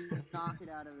 I'm gonna knock it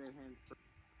out of their hands.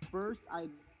 First, I'd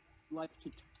like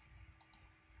to.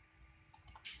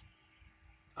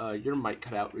 Your mic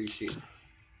cut out, Rishi.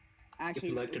 Actually,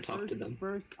 If you'd like to talk to them.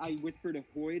 First, I whisper to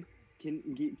Hoyd. Do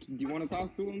you want to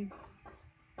talk to him?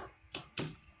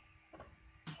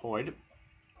 Hoyd.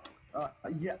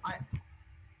 Yeah,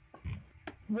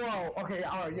 Whoa, okay,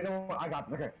 alright, you know what? I got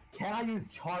this. Okay. Can I use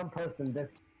Charm Person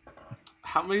this?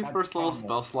 How many That's first level terrible.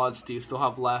 spell slots do you still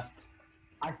have left?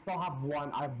 I still have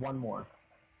one. I have one more.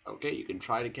 Okay, you can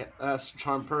try to get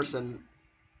Charm Person.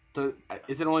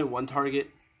 Is it only one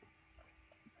target?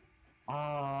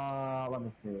 Let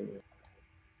me see.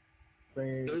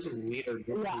 Three. There's a leader.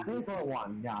 Yeah, I think it's only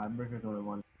one. Yeah, I'm pretty sure it's only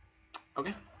one.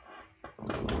 Okay.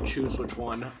 Choose which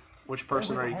one. Which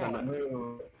person are you Hold gonna? on,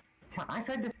 wait. Can I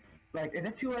try this? Like, is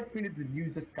it too late for me to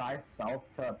use this guy's self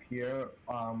to appear,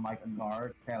 like a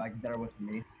guard, say like they're with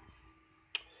me?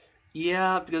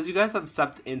 Yeah, because you guys have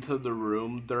stepped into the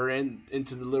room. They're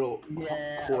into the little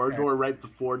Yeah, corridor okay. right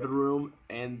before the room,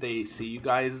 and they see you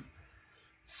guys.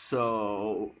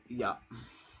 So yeah.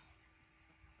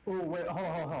 Oh wait, hold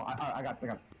on. I got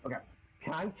this. Okay.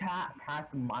 Can I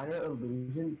cast Minor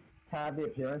Illusion to have the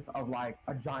appearance of like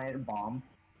a giant bomb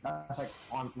that's like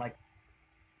on like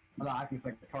that I can just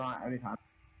like turn on anytime?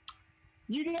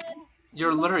 You did.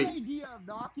 You're My literally idea of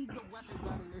knocking the weapons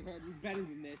out of their head was better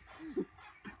than this.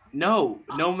 no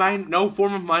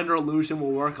form of minor illusion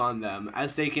will work on them,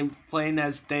 as they can plain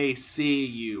as they see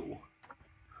you.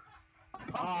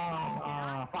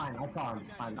 Fine.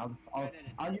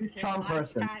 I'll use Charm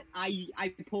Person.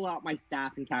 I pull out my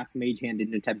staff and cast Mage Hand in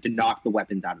an attempt to knock the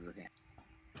weapons out of their hand.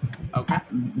 Okay,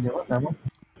 Never.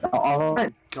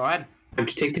 Alright. go ahead. Time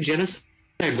to take the genocide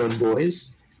run,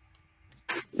 boys.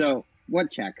 So, what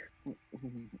check?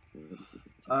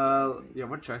 Yeah.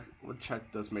 What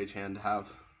check does Mage Hand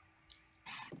have?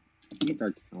 I think it's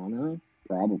Arcana,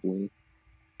 probably.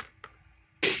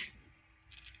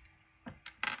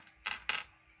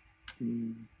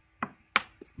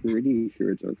 Pretty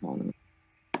sure it's Arcana.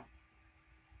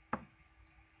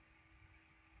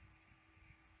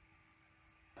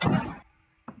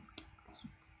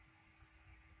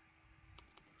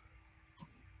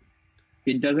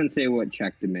 It doesn't say what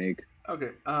check to make. Okay.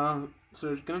 So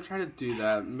you're gonna try to do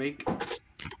that. Make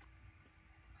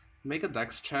a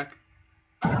dex check.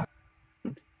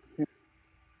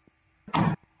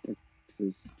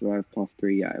 Do I have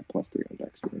 +3? Yeah, I have +3 on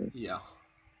Dex. Right? Yeah.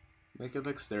 Make a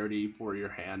dexterity for your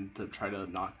hand to try to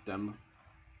knock them.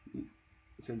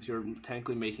 Since you're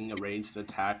technically making a ranged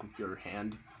attack with your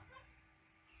hand.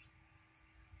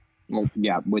 Well,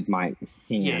 yeah, with my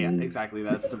hand. Yeah, exactly.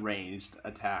 That's the ranged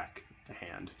attack to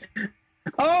hand.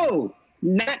 Oh!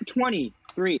 Nat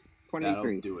 23. That'll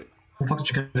 23. do it. What the fuck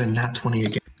did you get a nat 20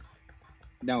 again?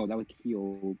 No, that was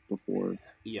heal before.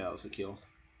 Yeah, that was a kill.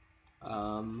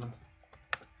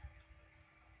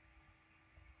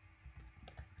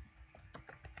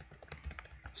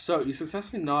 So you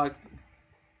successfully knocked.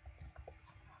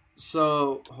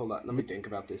 So hold on, let me think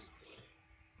about this.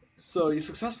 So you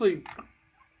successfully.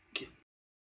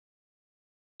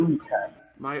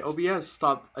 My OBS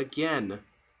stopped again,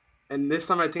 and this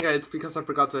time I think it's because I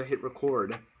forgot to hit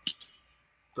record.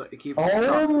 But it keeps.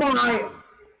 Oh my!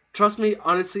 Trust me,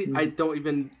 honestly, I don't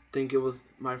even think it was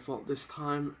my fault this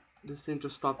time. This thing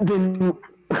just stopped. Okay,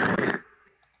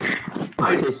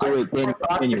 so wait, then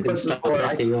continue. Then stop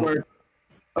messing up.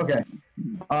 Okay.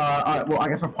 Well, I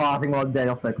guess we're pausing while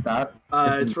Daniel fix that.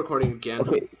 It's recording again.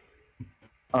 Okay.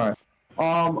 Okay,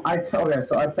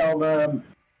 so I tell them.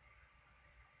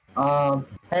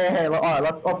 Hey, alright,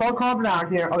 let's all calm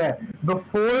down here. Okay,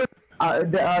 before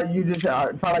you just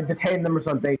try to like detain them or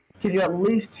something, can you at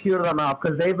least hear them out?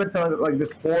 Because they've been telling like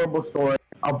this horrible story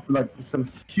of like some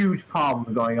huge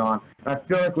problems going on, and I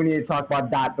feel like we need to talk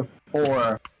about that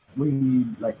before we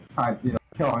like try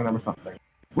killing them or something.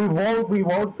 We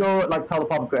won't go like tell the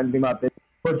public anything about this,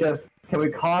 but just can we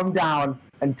calm down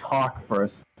and talk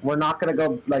first? We're not gonna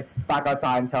go like back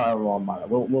outside and tell everyone about it.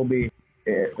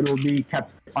 It will be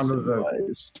kept under the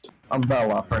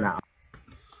umbrella for now.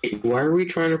 Why are we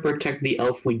trying to protect the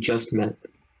elf we just met?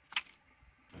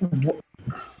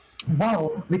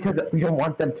 Well, because we don't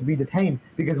want them to be detained,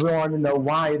 because we want to know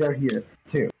why they're here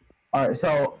too. Alright,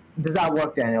 so does that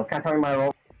work, Daniel? Can I tell you my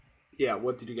roll? Yeah,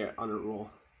 what did you get on a roll?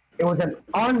 It was an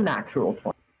unnatural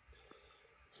 20.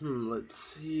 Let's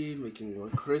see. Making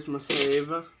one charisma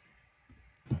save.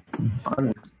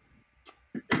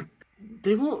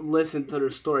 They won't listen to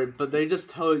their story, but they just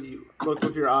tell you, look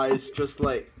with your eyes, just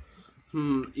like,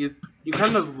 you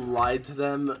kind of lied to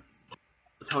them,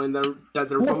 telling them that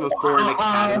they're from a foreign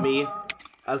academy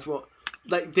as well.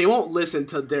 Like, they won't listen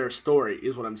to their story,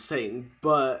 is what I'm saying,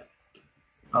 but,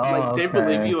 like, they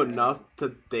believe you enough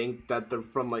to think that they're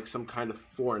from, like, some kind of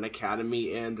foreign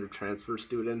academy and they're transfer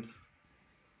students.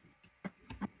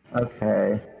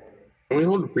 Okay. Can we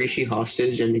hold Rishi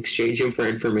hostage and exchange him for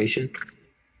information?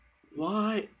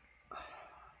 Why?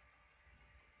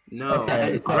 No.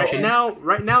 Okay,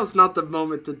 Right now is not the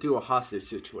moment to do a hostage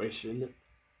situation.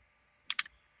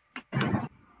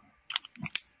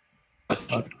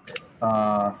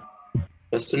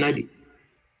 That's an idea.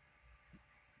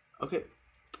 Okay,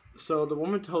 so the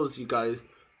woman tells you guys,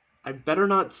 I better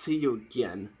not see you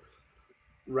again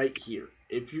right here.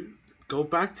 If you go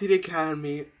back to the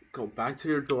academy, go back to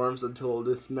your dorms until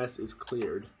this mess is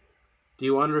cleared. Do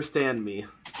you understand me?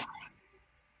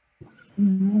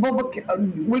 Well,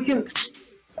 we can.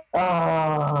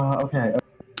 Okay.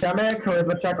 Can I make a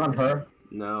charisma check on her?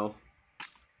 No.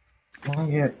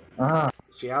 Dang it.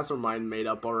 She has her mind made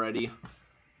up already.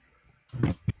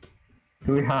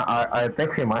 I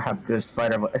think we might have just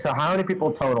fight over. So how many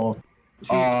people total? She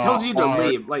tells you to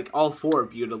leave, like all 4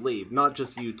 of you to leave, not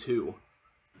just you 2.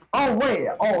 Oh wait.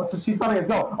 Oh, so she's telling us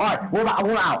go. All right, we're out.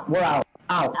 We're out. We're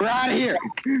out. We're out of here.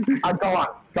 Go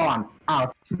on.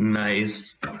 Out.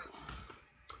 Nice.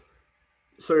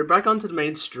 So you're back onto the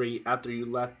main street after you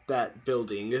left that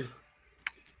building,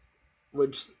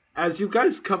 which, as you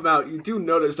guys come out, you do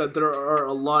notice that there are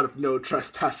a lot of no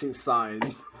trespassing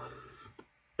signs.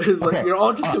 It's like you're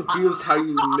all just confused how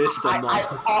you missed them all. I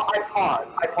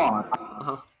pause.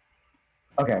 Uh-huh.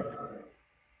 Okay.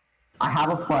 I have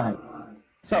a plan.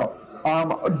 So,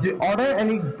 are there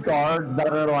any guards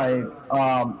that are like,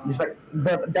 just like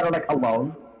that are like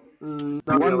alone? Not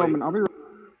One really. moment, I'll be.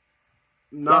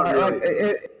 Not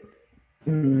really.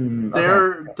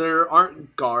 There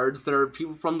aren't guards. There are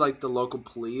people from like the local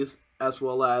police as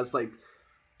well as like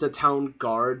the town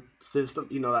guard system,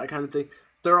 you know, that kind of thing.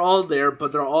 They're all there,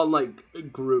 but they're all like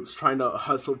groups trying to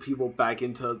hustle people back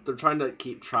into. They're trying to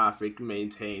keep traffic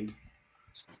maintained.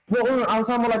 No, I was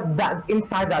talking about like that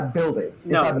inside that building.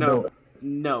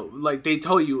 No. Like they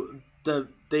tell you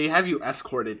they have you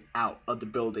escorted out of the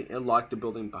building and lock the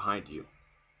building behind you.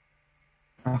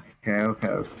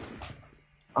 Okay.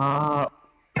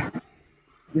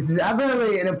 This is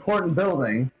evidently an important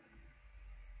building,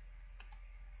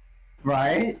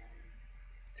 right?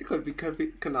 It could be,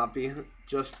 could not be.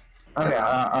 Just okay.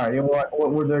 Alright. You know what?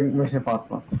 We're doing Mission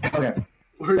Impossible. Okay.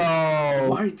 So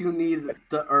why do you need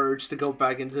the urge to go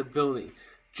back into the building?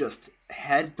 Just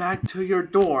head back to your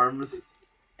dorms,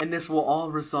 and this will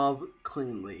all resolve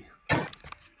cleanly.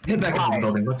 Head back into the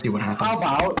building. Let's see what happens.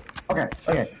 How about?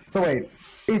 Okay. So wait.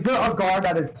 Is there a guard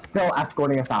that is still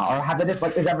escorting us out, or have they just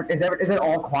like is it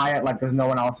all quiet? Like there's no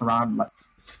one else around? Like,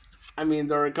 I mean,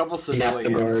 there are a couple Not civilians.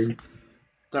 the guard.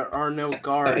 There are no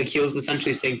guards. Akil's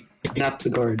essentially saying, not the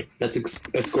guard that's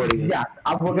escorting us. yes,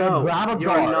 we're gonna grab a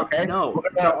guard. Okay? No,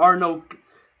 there are no.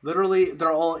 Literally,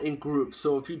 they're all in groups.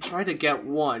 So if you try to get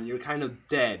one, you're kind of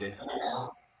dead.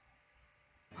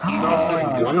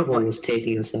 One of them was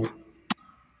taking us out.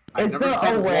 I Is never there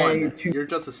said a way one. to? You're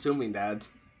just assuming that.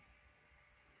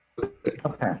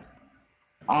 Okay.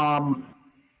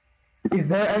 Is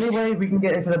there any way we can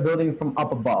get into the building from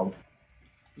up above?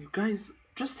 You guys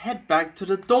just head back to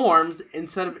the dorms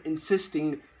instead of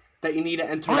insisting that you need to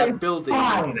enter that building.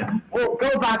 Fine. We'll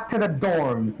go back to the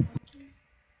dorms.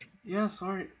 Yeah,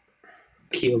 sorry.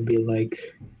 He'll be like,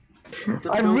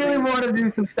 I really want to do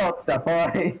some stealth stuff. All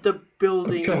right. The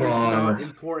building Come is on. not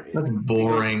important. That's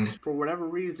boring. Because for whatever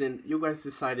reason, you guys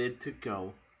decided to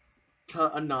go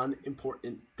to a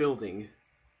non-important building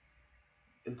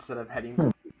instead of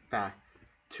heading back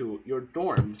to your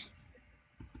dorms.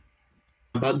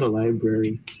 about the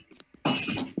library.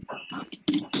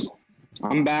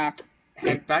 I'm back.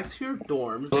 Head back to your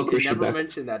dorms Hello, and Christian, never back.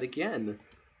 mention that again.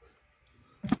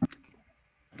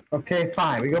 Okay,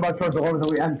 fine. We go back to our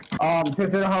dorms and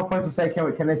since they don't have a place to stay,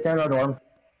 can they stay in our dorms?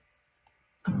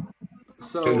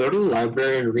 So, Can we go to the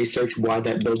library and research why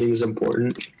that building is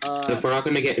important? If we're not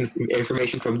going to get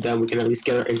information from them, we can at least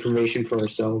get our information for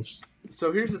ourselves.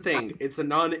 so here's the thing. It's a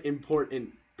non-important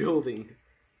building.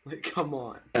 Like, come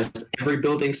on. Yes, every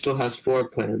building still has floor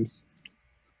plans.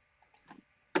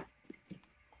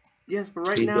 Yes, but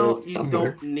right Be now, built you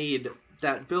somewhere. don't need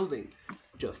that building.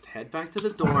 Just head back to the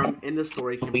dorm, and the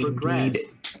story can We progress. need-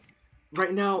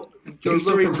 Right now, you're It's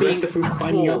so literally progressive being from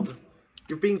finding out. told.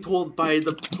 You're being told by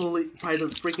the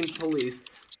freaking police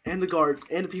and the guards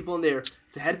and the people in there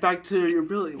to head back to your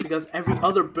building because every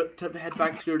other to head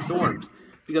back to your dorms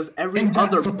because every And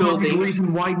that's other the perfect building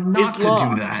reason why not to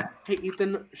locked. do that. Hey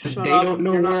Ethan, shut They up. don't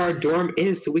know You're where not- our dorm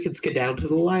is, so we can skedaddle to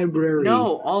the library.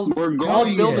 No, all We're all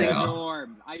going buildings to the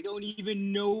dorm. I don't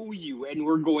even know you, and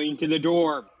we're going to the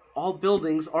dorm. all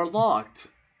buildings are locked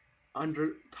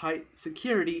under tight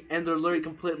security and they're literally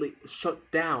completely shut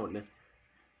down.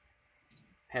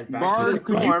 Head back to Bard,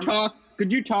 the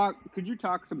could you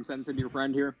talk some sense into your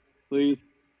friend here, please?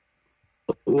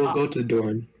 We'll go to the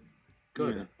dorm.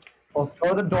 Good. Let's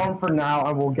go to the dorm for now,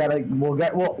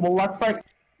 and let's like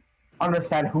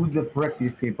understand who the frick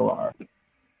these people are.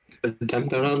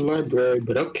 Attempt out on the library,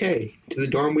 but okay. To the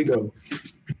dorm we go.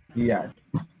 Yes.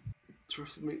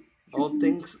 Trust me, all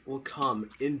things will come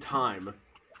in time.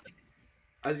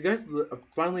 As you guys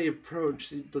finally approach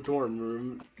the dorm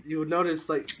room, you would notice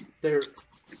like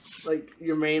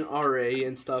your main RA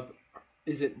and stuff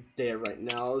isn't there right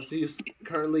now. So he's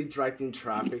currently directing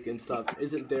traffic and stuff.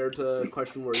 Isn't there to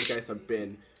question where you guys have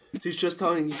been. So he's just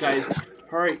telling you guys,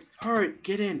 hurry,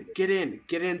 get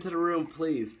into the room,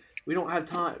 please. We don't have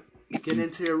time. Get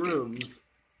into your rooms.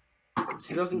 So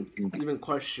he doesn't even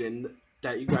question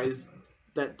that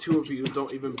two of you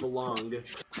don't even belong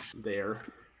there.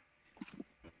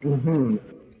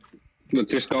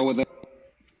 Let's just go with it.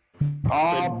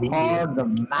 All part of the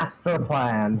master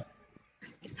plan.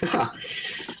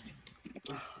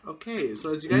 Okay,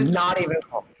 so as you guys Not even.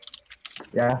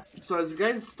 Yeah. So as you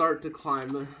guys start to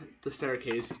climb the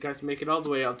staircase, you guys make it all the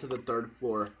way up to the 3rd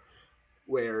floor,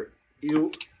 where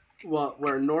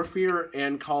Norfear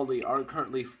and Callie are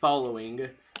currently following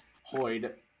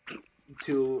Hoyd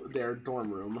to their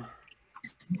dorm room.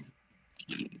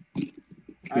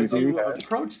 As you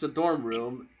approach the dorm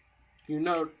room, you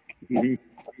note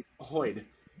Hoyd.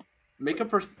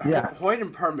 Hoyd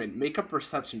and Perman, make a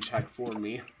perception check for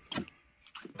me.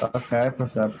 Okay,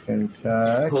 perception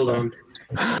check. Hold on.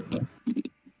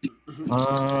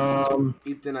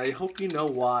 Ethan, I hope you know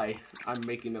why I'm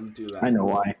making them do that. I know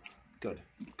why. Good.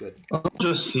 I'll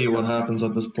just see what happens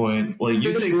at this point. Like, you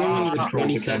Just take rolling the control of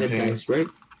the 20-sided campaign. dice, right?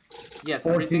 Yes,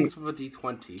 14. everything's with a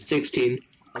d20. 16.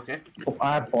 Okay.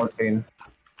 I had 14.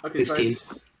 Okay, 16.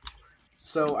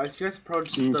 So as you guys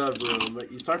approach the room,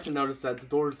 you start to notice that the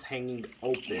door's hanging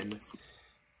open,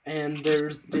 and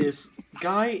there's this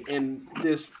guy in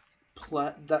this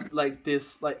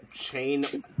chain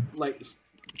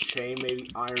maybe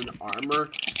iron armor,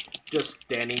 just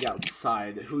standing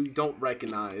outside, who you don't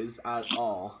recognize at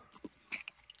all.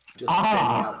 Just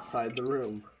standing outside the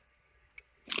room.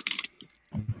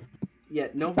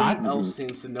 Yet nobody else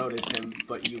seems to notice him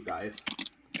but you guys.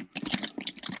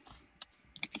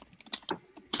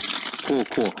 Cool.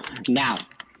 Now,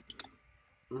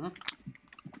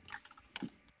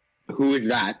 who is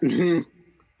that?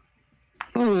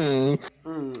 So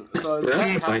For us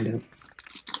to find out.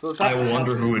 I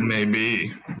wonder who it may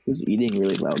be. Who's eating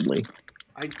really loudly?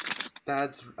 I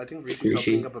think Rishi's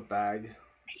Rishi. opening up a bag.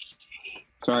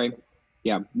 Sorry.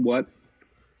 Yeah. What?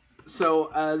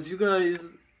 So as you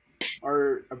guys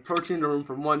are approaching the room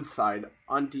from one side,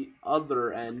 on the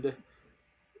other end,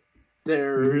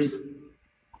 there's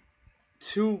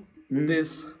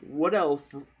this wood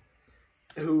elf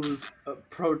who's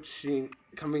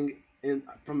coming in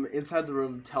from inside the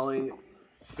room, telling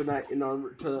the knight in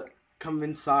armor to come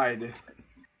inside.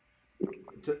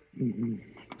 To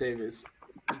Davis,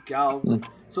 Galb.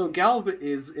 So Galb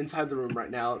is inside the room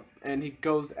right now, and he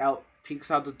goes out,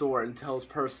 peeks out the door, and tells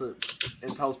Percival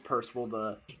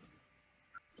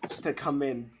to come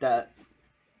in, to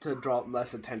draw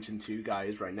less attention to you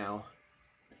guys right now.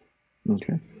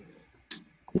 Okay.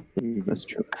 That's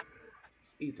true.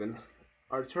 Ethan,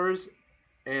 Arturus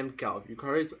and Galb, you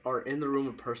guys are in the room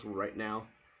with Percival right now,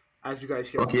 as you guys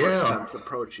hear footsteps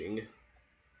approaching.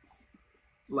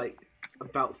 Like,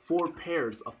 about 4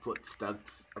 pairs of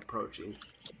footsteps approaching.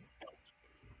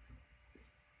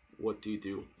 What do you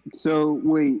do? So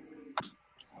wait,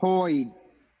 Hoyd.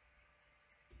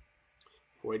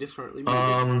 Hoyd is currently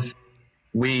moving.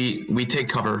 We take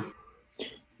cover.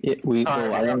 Yes.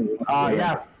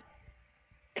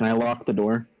 Can I lock the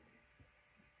door?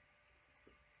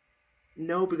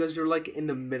 No, because you're like in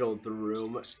the middle of the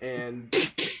room, and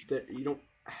you don't.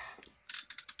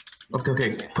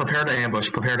 Okay. Prepare to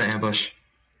ambush. Wait,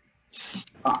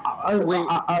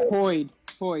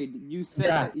 Hoyd. You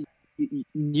said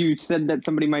you said that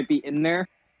somebody might be in there.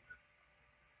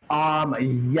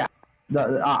 Yeah.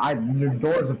 the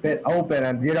door's a bit open,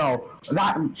 and you know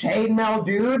that chainmail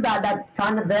dude that's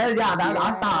kind of there. Yeah,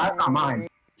 that's not mine.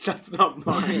 That's not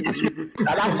mine.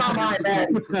 That's not mine,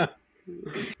 man.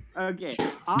 Okay,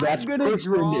 That I'm gonna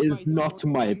person draw is not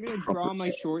my I'm gonna draw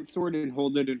my short sword and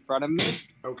hold it in front of me.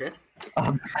 Okay.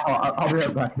 I'll be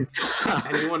right back.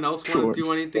 Anyone else want to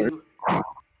do anything?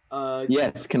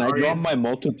 Yes, can I draw Aryan? my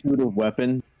multitude of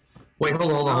weapons? Wait,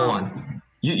 hold on.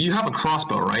 You have a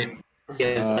crossbow, right?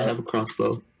 Yes, I have a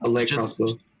crossbow. A light Just-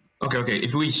 crossbow. Okay.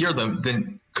 If we hear them,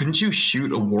 then couldn't you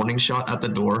shoot a warning shot at the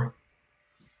door?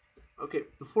 Okay,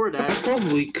 before I that,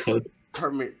 probably could.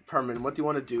 Perman, what do you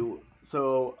want to do?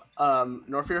 So,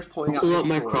 Norfair's pulling out Pull his out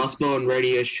my sword. crossbow and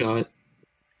ready a shot.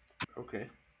 Okay.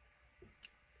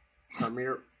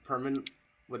 Perman,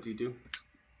 what do you do?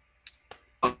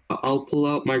 I'll pull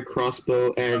out my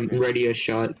crossbow and Okay. ready a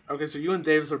shot. Okay, so you and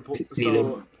Davis are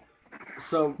Needle.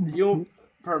 so you,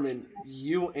 Perman,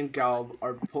 you and Galb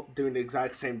are doing the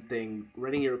exact same thing,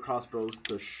 readying your crossbows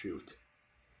to shoot.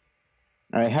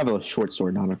 I have a short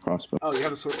sword, not a crossbow. Oh, you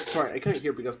have a sword. Sorry, I couldn't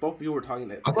hear because both of you were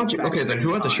talking at I thought you. the exact Okay, then same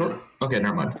who had the time. short? Okay,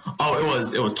 never mind. Oh,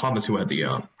 it was Thomas who had the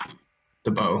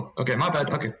bow. Okay, my bad.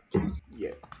 Okay.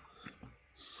 Yeah.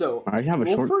 So, I have a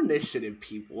roll short. for initiative,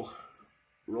 people.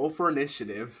 Roll for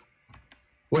initiative.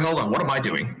 Wait, hold on. What am I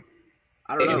doing?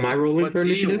 I don't know. Am I rolling what for do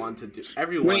you initiative? want to do?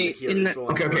 Everyone Wait, here in is the-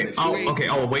 rolling for Okay. initiative.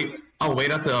 I'll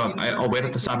wait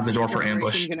at the side of the door for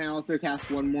ambush. Can I also cast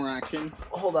one more action?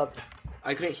 Hold up.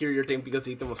 I couldn't hear your thing because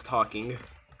Ethan was talking.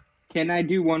 Can I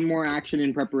do one more action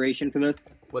in preparation for this?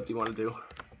 What do you want to do?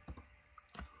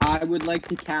 I would like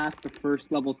to cast a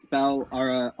first level spell,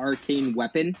 or arcane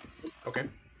weapon, Okay.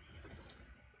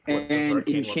 What does and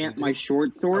arcane enchant weapon my do?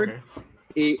 short sword.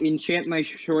 Okay. Enchant my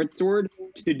short sword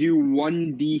to do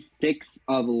 1d6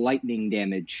 of lightning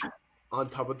damage. On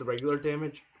top of the regular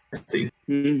damage? Fancy.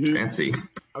 Mm-hmm. Fancy.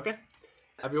 Okay.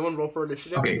 Everyone roll for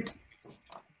initiative. Okay.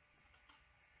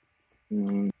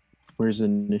 Where's the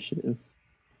initiative?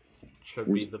 Should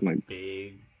be Where's the my-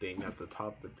 big thing at the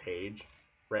top of the page,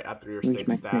 right after your Where's 6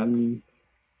 my stats. thing?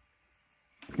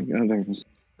 Oh, there it is.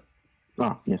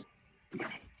 Ah, yes.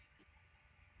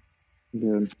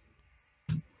 Good.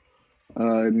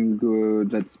 I'm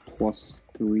good. That's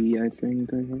 +3, I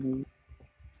think. I have.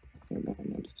 Hold on,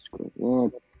 let's scroll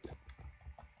up.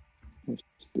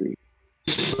 +3.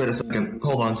 Wait a second.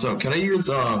 Hold on. So can I use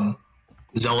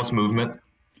zealous movement?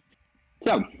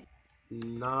 So,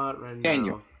 Not right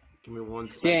Daniel. now. Give me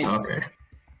 1 second. Daniel. Okay.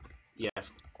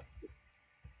 Yes.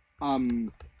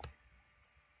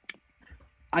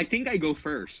 I think I go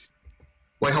first.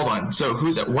 Wait, hold on. So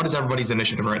what is everybody's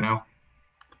initiative right now?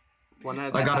 One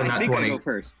at I got a I nat think 20. I go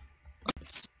first.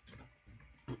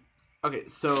 Okay,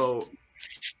 so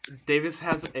Davis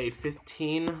has a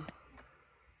 15.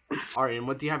 Aryan,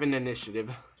 what do you have in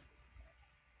initiative?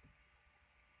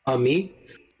 Me?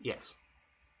 Yes.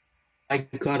 I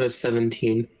got a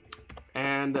 17.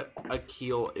 And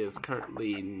Akil is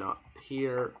currently not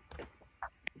here.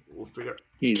 We'll figure.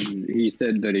 He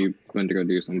said that he went to go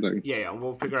do something. Yeah,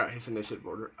 we'll figure out his initiative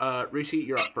order. Rishi,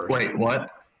 you're up first. Wait,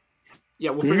 what? Yeah,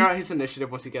 we'll figure out his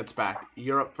initiative once he gets back.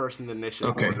 You're up first in the initiative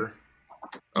Okay. order.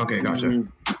 Okay, gotcha.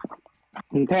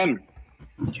 Okay.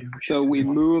 So we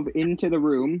move into the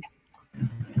room,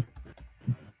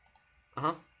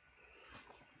 Uh-huh.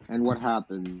 and what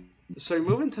happens? So you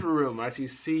move into the room as you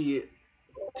see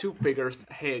 2 figures.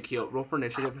 Hey, Akil, roll for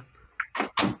initiative.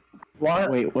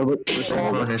 What? Wait, what about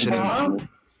Roll for initiative.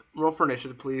 Roll for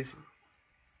initiative, please.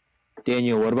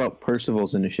 Daniel? What about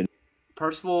Percival's initiative?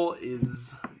 Percival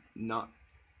is not.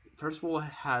 Percival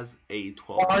has a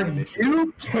 12 Are in initiative.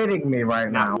 you kidding me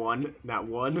right now? Not one. Not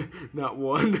one. Not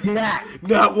one. Yeah,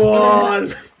 Not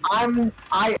one.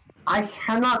 I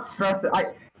cannot stress it.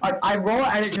 I roll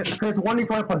and it just because it's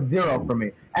 1d20 plus 0 for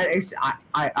me, and it's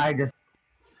I just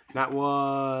Not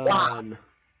one.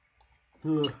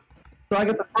 Huh. so I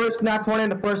get the first nat 20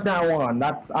 and the first nat 1.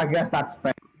 I guess that's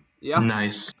fair. Yeah.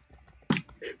 Nice.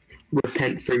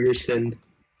 Repent for your sin.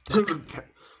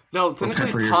 No, Repent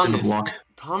technically for your sin of Thomas. luck.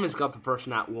 Thomas got the first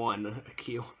nat 1.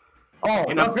 Akil. Oh,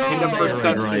 In a let's go!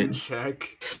 perception right.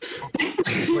 check.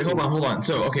 Wait, hold on.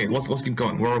 So, okay, let's keep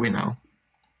going. Where are we now?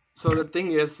 So the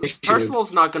thing is, Initiative.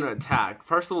 Percival's not gonna attack.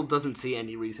 Percival doesn't see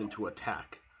any reason to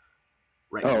attack.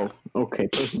 Right now. Oh, okay.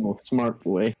 Percival, smart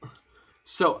boy.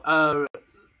 So,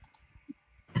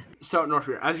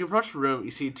 Northfield, as you approach the room,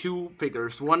 you see 2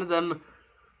 figures. One of them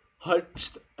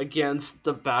hunched against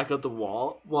the back of the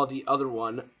wall, while the other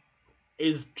one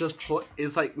is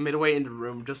is like midway in the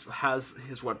room, just has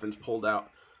his weapons pulled out.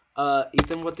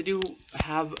 Ethan, what did you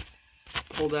have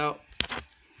pulled out?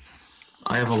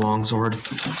 I have a long sword.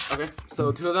 Okay,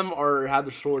 so 2 of them have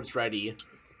their swords ready.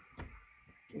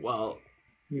 Well,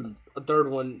 a third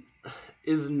one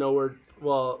is nowhere.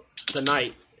 Well, the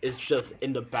knight is just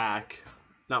in the back,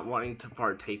 not wanting to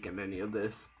partake in any of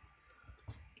this.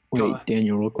 Wait,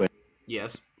 Daniel, real quick.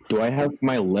 Yes. Do I have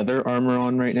my leather armor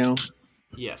on right now?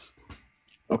 Yes.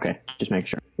 Okay, just make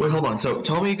sure. Wait, hold on. So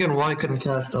tell me again why I couldn't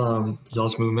cast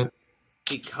Zealous Movement.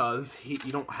 Because you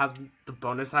don't have the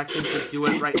bonus action to do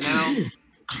it right now.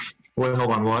 Wait,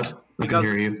 hold on. What? I can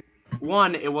hear you.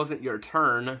 1, it wasn't your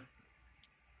turn.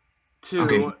 2,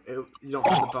 Okay. You don't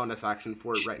have the bonus action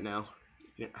for it right now.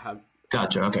 You don't have.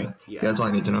 Gotcha. Okay. Yeah. That's all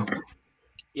I need to know.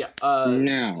 Yeah.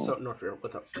 No. So Norfair,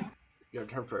 what's up? Your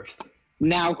turn first.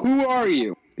 Now, who are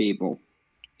you, people?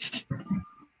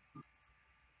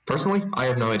 Personally, I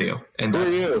have no idea, and Who are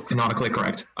that's you? canonically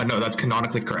correct. I know that's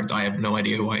canonically correct. I have no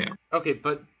idea who I am. Okay,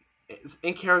 but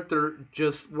in character,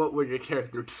 just what would your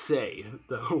character say,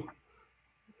 though?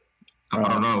 I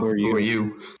don't know. Who are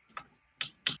you?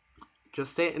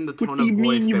 Just say it in the What tone do of you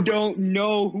voice. mean you that don't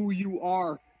know who you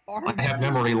are? I have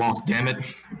memory loss. Damn it!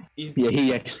 Yeah,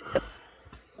 he actually.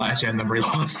 I actually have memory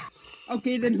loss.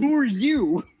 Okay, then who are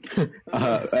you? Who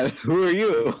are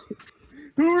you?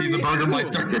 Who are He's a you?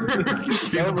 Burgermeister.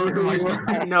 He's a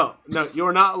Burgermeister. No, you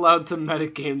are not allowed to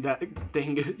metagame that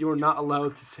thing. You are not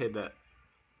allowed to say that.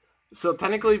 So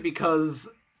technically, because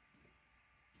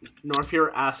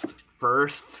Norfair asked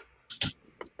first,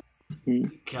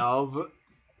 Calv,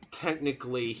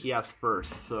 technically he asked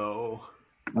first, so...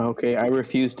 Okay, I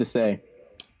refuse to say.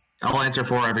 I'll answer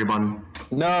for everyone.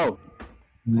 No!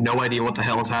 No idea what the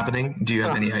hell is happening. Do you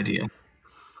have any idea?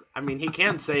 I mean, he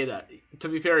can say that. To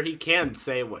be fair, he can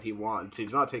say what he wants.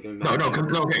 He's not taking No,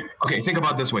 okay, think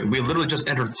about it this way. We literally just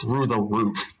entered through the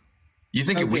roof. You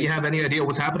think we have any idea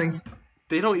what's happening?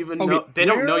 They don't even Okay, know. They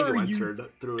don't know where you are you- entered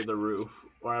through the roof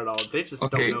or at all. They just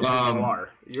Okay, don't know who you are.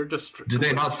 You're just. Did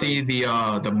they not see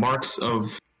the marks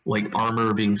of like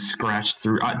armor being scratched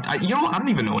through? I don't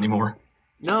even know anymore.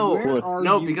 No, Where are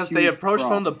no, you because two they approached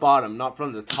from from? the bottom, not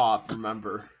from the top.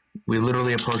 Remember. We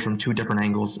literally approached from 2 different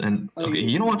angles, and okay,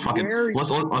 you know what? Fuck it. Where-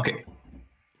 Let's okay.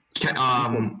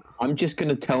 I'm just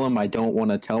gonna tell him I don't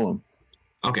want to tell him.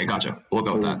 Okay, gotcha. We'll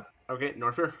go with that. Okay,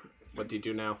 Norfair, what do you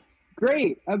do now?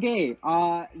 Great. Okay.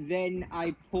 Then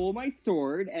I pull my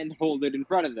sword and hold it in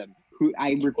front of them.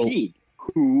 I repeat.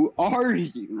 Who are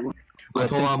you? I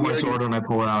pull out my sword and I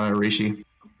pull it out at Rishi.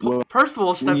 Well,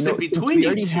 Percival steps in between we you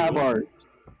already two. have our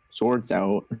swords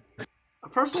out.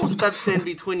 Percival steps in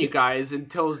between you guys and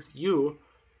tells you.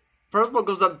 Percival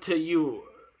goes up to you,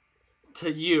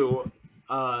 Galv.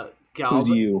 Who's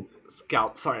you?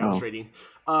 Galv, sorry, I was Oh. reading.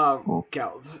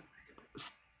 Galv,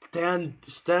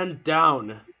 stand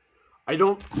down. I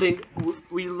don't think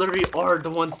we literally are the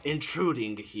ones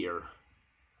intruding here.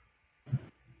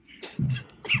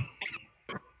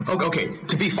 Okay,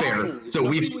 to be fair, so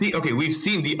we've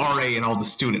seen the RA and all the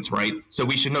students, right? So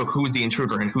we should know who's the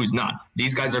intruder and who's not.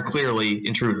 These guys are clearly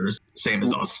intruders, same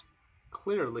as us.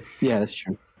 Clearly. Yeah, that's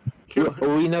true.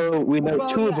 We know Well,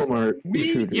 2 of yeah. them are We-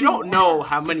 intruders. You don't know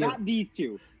how many. Not these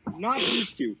two. Not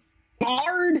these two.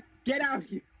 Bard, get out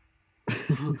here.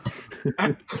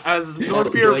 As Do I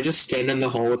Norfair, just stand in the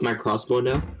hall with my crossbow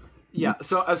now? yeah.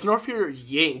 So as Norfair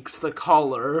yanks the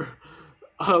collar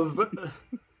of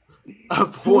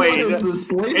Boyd and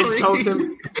tells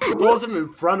him, pulls him in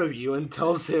front of you and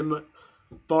tells him,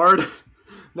 Bard.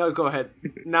 No, go ahead.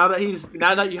 Now that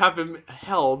you have him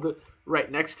held right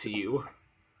next to you.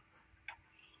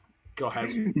 Go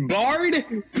ahead. Bard,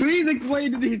 please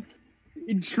explain to these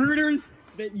intruders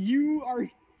that you are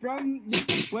from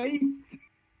this place.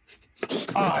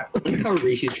 I like how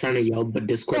Rishi's trying to yell, but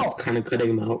Discord's kind of cutting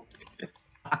him out.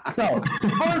 So,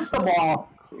 first of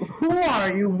all, who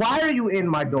are you? Why are you in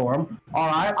my dorm? All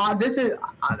right, this is.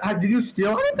 Did you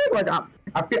steal anything? Like,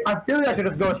 I feel like I should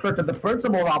just go straight to the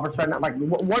principal's office right now. Like,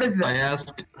 what is this? I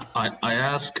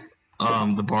ask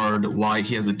the bard why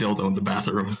he has a dildo in the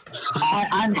bathroom.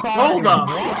 I'm sorry. Hold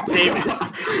up, Davis.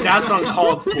 That's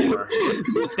uncalled for.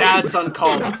 That's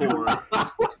uncalled for.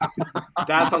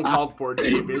 That's uncalled for,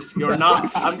 Davis. You're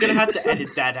not. I'm gonna have to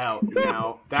edit that out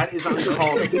now. That is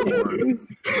uncalled for.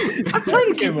 I'm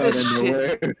trying to keep this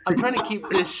shit. I'm trying to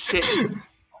keep this shit.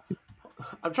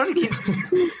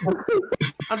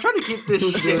 I'm trying to keep this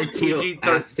shit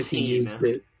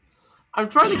PG-13. I'm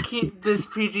trying to keep this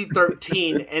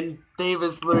PG-13, and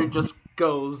Davis literally just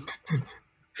goes.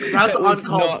 That's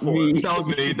uncalled for.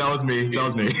 That was me.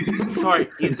 Sorry,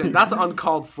 Ethan. That's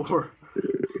uncalled for.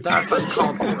 That's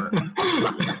uncalled for.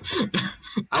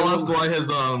 I'll ask why his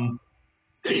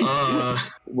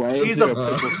Why is He's there a-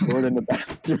 a purple sword in the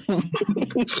bathroom?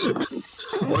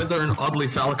 Why is there an oddly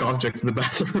phallic object in the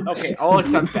bathroom? Okay, I'll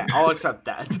accept that. I'll accept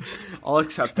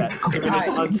that. Given it's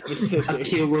unspecific.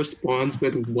 Akil responds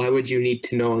with, "Why would you need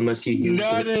to know unless you used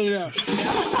No. it?"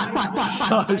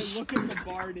 I look at the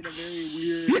bard in a very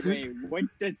weird way. What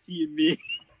does he mean?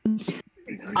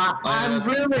 I'm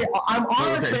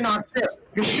honestly not sure.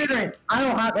 Considering I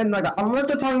don't have, and like, unless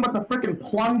they're talking about the freaking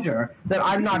plunger, then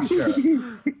I'm not sure.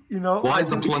 You know, Why is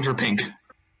the plunger pink?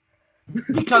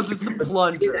 because it's a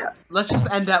plunger. Let's just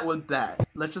end that with that.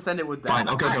 Let's just end it with that. Fine.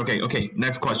 Okay.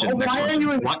 Next question. Next Why are question. you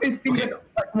Why- insisting okay.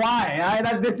 that?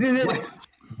 Why? This is it.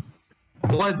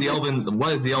 Why is the elven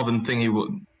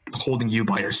thingy holding you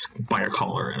by your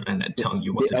collar and telling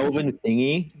you what The to do? elven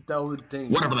thingy? That would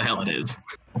think. Whatever the hell it is.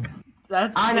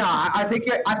 That's. I know. I think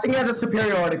he has a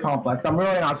superiority complex. I'm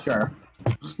really not sure.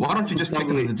 Why don't you just kick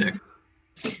him in the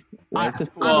dick? Why is this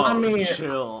I mean,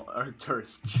 chill,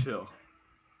 Arturus, chill.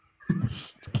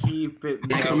 Keep it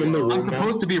I come in the mellow. room. I'm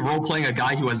supposed to be role playing a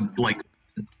guy who has like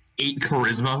 8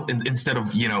 charisma instead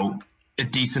of a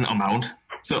decent amount.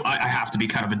 So I have to be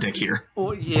kind of a dick here.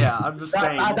 Well, yeah, I'm just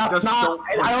saying. that's Just not.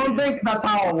 don't I don't push it. think that's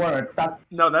how it works.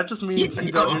 No, that just means Yeah,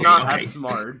 you're okay, not okay. as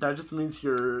smart. That just means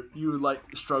you like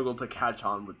struggle to catch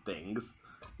on with things.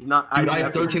 You're not. Dude, I acting have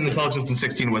as a- 13 intelligence and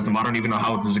 16 wisdom. I don't even know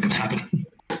how this is gonna happen.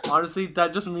 Honestly,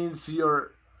 that just means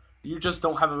you just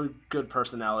don't have a good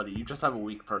personality. You just have a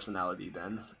weak personality.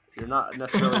 Then you're not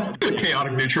necessarily a dick.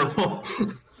 Chaotic neutral.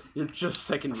 You're just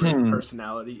second-rate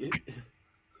personality.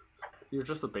 You're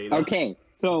just a beta. Okay,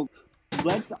 so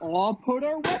let's all put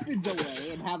our weapons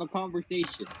away and have a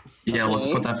conversation. Yeah, let's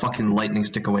Okay. put that fucking lightning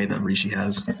stick away that Rishi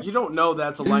has. You don't know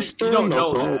that's a I'm light. still You don't in the know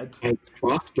hall that. with my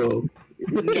crossbow.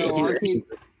 No, okay.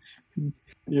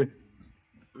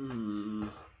 Hmm.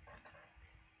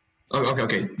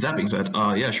 Okay. That being said,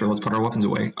 yeah, sure. Let's put our weapons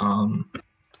away.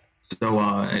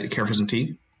 Care for some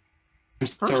tea? I'm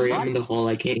sorry, I'm in the hall.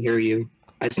 I can't hear you.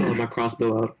 I still have my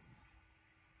crossbow out.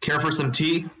 Care for some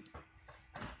tea?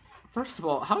 First of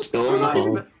all, how Still in the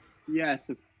hall. Yes.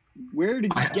 Where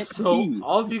did you get So tea?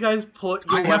 all of you guys put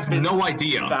your I have weapons no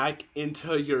idea. back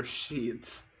into your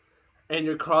sheets, and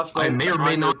your crossbow I may or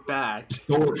may on not your back.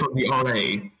 Stole it from the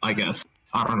RA, I guess.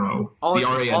 I don't know. I'll the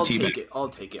RA and take T-Bag. it. I'll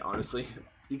take it. Honestly,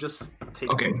 you just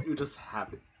take Okay. it. You just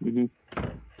have it. Mhm.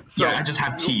 So, Yeah, I just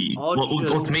have tea. all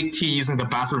Let's make tea using the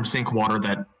bathroom sink water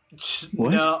that...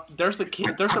 What? No, there's a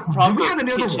There's a Do proper we have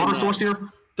any other water kitchenette. source here?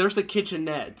 There's a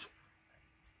kitchenette.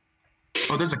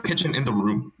 Oh, there's a kitchen in the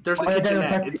room. There's a Oh, yeah,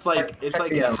 kitchenette. check- It's like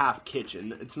check it a out. half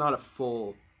kitchen. It's not a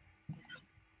full.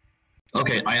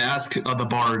 Okay, I ask the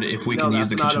bard if we No, can use that's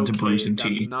the not kitchen to okay. brew some That's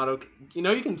tea. not okay. You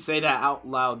know you can say that out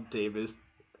loud, Davis.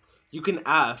 You can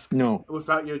ask No.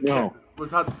 without your No.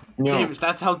 without No. Davis.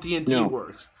 That's how D&D No.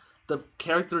 works. The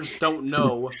characters don't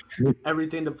know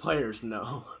everything the players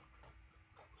know.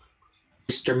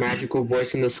 Mr. Magical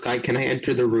Voice in the Sky, can I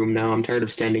enter the room now? I'm tired of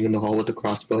standing in the hall with the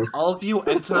crossbow. All of you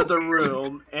enter the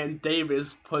room, and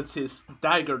Davis puts his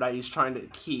dagger that he's trying to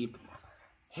keep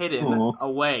hidden Aw.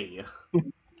 away.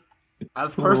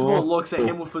 As Percival Aw. looks at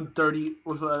him with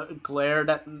a glare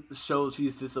that shows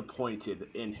he's disappointed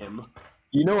in him.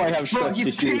 You know I have Bro, trust he's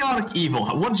issues. chaotic evil.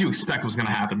 What did you expect was gonna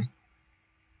happen?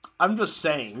 I'm just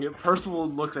saying, Percival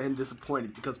looks at him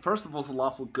disappointed because Percival's a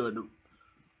lawful good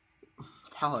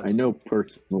paladin. I know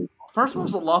personally.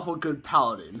 Percival's a lawful good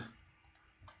paladin.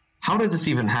 How did this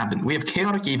even happen? We have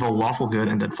chaotic evil, lawful good,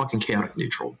 and then fucking chaotic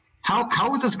neutral.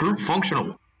 How is this group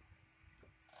functional?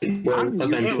 Well,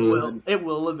 eventually. It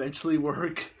will eventually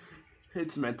work.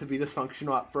 It's meant to be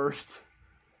dysfunctional at first.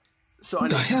 So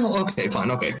What the anyway, hell? Okay, fine,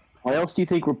 okay. Why else do you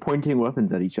think we're pointing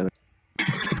weapons at each other?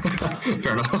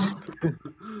 Fair enough.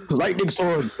 Lightning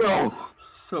sword, go!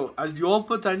 so as you all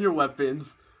put down your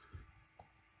weapons,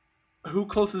 who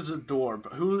closes the door?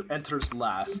 But who enters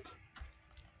last?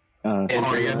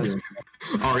 Andreas.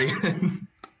 Arian.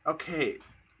 Okay,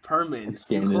 Permin, you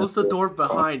Standing close up the door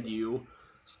behind you.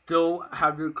 Still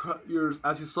have your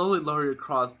as you slowly lower your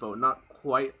crossbow, not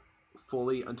quite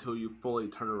fully until you fully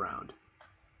turn around.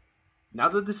 Now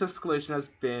that this escalation has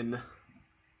been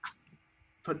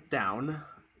put down,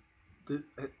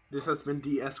 this has been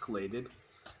de-escalated.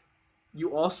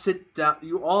 You all sit down.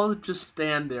 You all just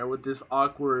stand there with this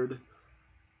awkward,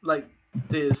 like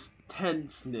this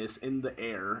tenseness in the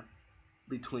air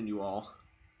between you all.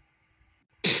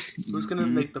 Who's gonna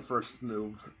make the first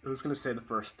move? Who's gonna say the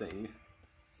first thing?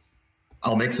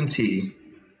 I'll make some tea.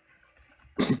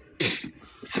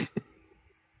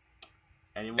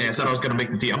 Anyone? Hey, I said I was gonna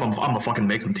make the tea. I'm gonna fucking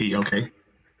make some tea, okay?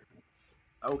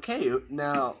 Okay,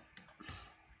 now,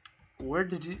 where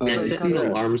did you? Can I so you set an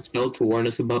kinda- alarm spell to warn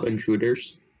us about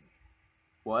intruders?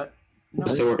 What? No.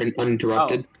 So we're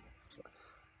uninterrupted. Oh.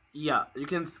 Yeah, you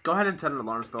can go ahead and set an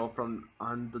alarm spell from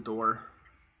on the door.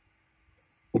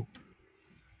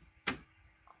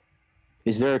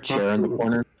 Is there a chair in the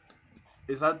corner?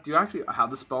 Is that? Do you actually have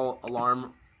the spell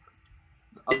alarm?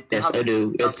 Yes, I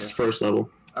do. It's Okay. first level.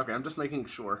 Okay, I'm just making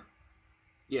sure.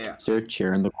 Yeah. Is there a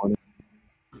chair in the corner?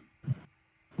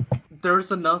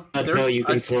 There's enough. There's No, you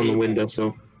can a sit on the table. window.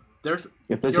 So There's.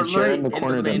 If there's You're a chair in the literally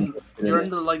corner, then you're in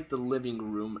the like the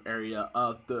living room area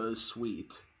of the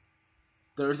suite.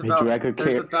 There's I about drag a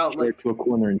there's about chair like to a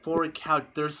corner. And 4 couch.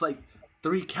 There's like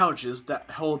 3 couches that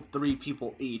hold 3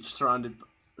 people each, surrounding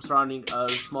a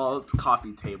small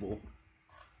coffee table.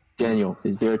 Daniel,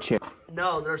 is there a chair?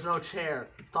 No, there's no chair.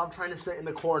 Stop trying to sit in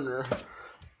the corner.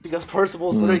 Because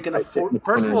Percival's literally gonna I sit in the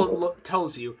corner. Percival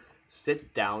tells you,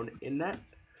 sit down in that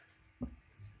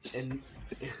and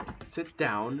sit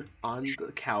down on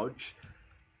the couch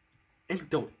and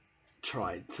don't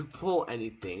try to pull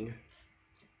anything.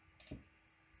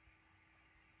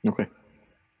 Okay.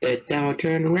 sit down,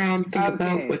 turn around, think Okay.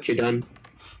 about what you done.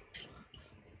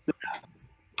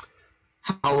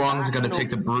 How long is it gonna take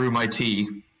to brew my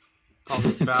tea?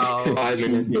 Probably about 5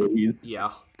 minutes.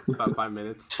 yeah, about 5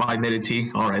 minutes. It's 5-minute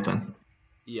tea. All right then.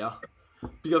 Yeah,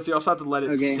 because you also have to let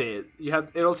it Okay. sit.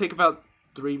 It'll take about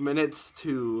 3 minutes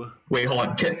to. Wait, hold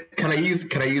on. Can I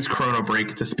use Chrono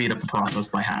Break to speed up the process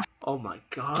by half? Oh my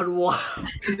God! What?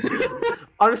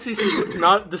 Honestly, since it's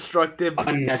not destructive.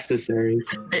 Unnecessary.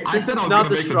 Hey, I said I was Not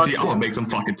gonna make some tea. I'm destructive. gonna make some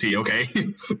fucking tea, okay?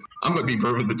 I'm gonna be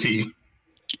brewing the tea.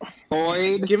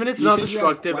 Boyd, Given it's you not said you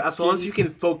had destructive, as long as questions. you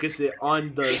can focus it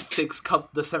on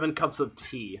the 7 cups of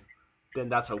tea, then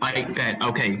that's okay.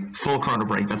 Okay, full Chrono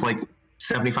Break. That's like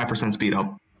 75% speed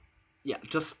up. Yeah,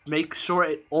 just make sure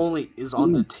it only is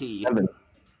on the tea. 7.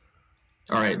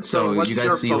 All right, so what's you your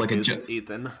guys see focus, like a.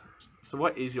 Ethan? So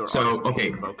what is your So, arcane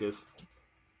okay. focus?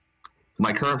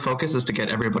 My current focus is to get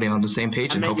everybody on the same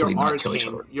page I and meant hopefully not kill each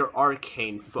other. your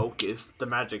arcane focus, the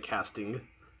magic casting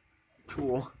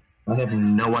tool. I have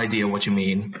no idea what you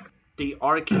mean. The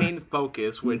arcane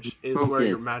focus, which is where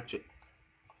your Focus. magic.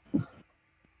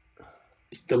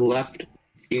 It's the left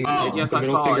finger. Oh, it's Yes, the I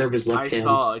middle saw finger it. of his I left hand.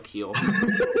 saw Akil.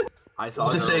 I saw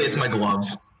Let's it just say it's my earlier.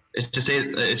 gloves.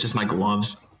 It's just my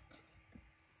gloves.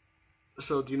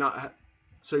 So do you not?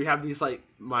 So you have these like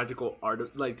magical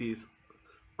art, like these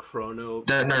chrono.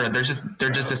 No, they're just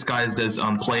disguised as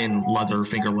plain leather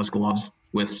fingerless gloves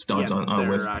with studs on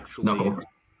with knuckles.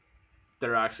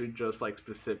 They're actually just like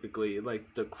specifically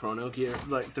like the chrono gear.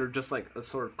 Like they're just like a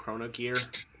sort of chrono gear.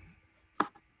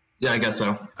 Yeah, I guess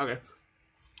so. Okay.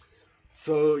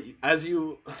 So as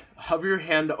you hover your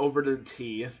hand over the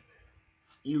tea,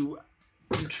 you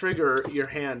trigger your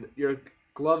hand. Your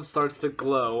glove starts to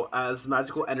glow as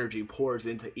magical energy pours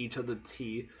into each of the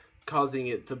tea, causing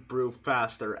it to brew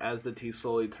faster as the tea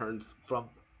slowly turns from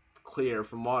clear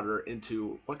from water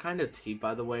into what kind of tea,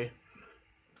 by the way?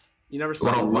 You never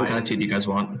specified. What kind of tea do you guys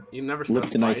want? You never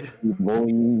Lipton iced specified. tea,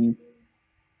 boy.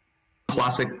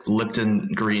 Classic Lipton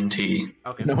green tea.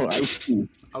 Okay. No, iced tea.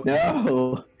 Okay.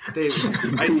 No. Dave,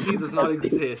 iced tea does not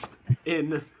exist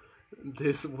in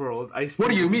this world. Iced tea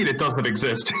What do you mean it doesn't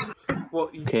exist? Well,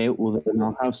 Okay, well then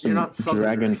I'll have some not Southern.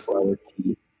 dragon flower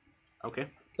tea. okay.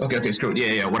 Okay, screw it.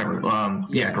 Yeah, whatever.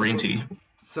 Yeah, green tea.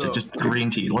 So Just green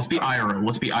tea. Let's be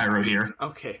Iro here.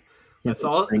 okay. Yeah, That's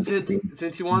all. drink Since green.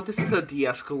 since you want this to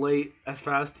de-escalate as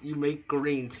fast, you make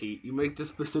green tea. You make the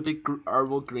specific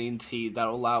herbal green tea that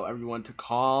will allow everyone to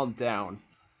calm down.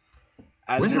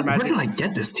 As your Where magic did I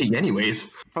get this tea, anyways?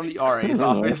 from the RA's I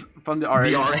don't know. office. From the RA.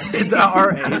 The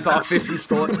RA. the RA's office. You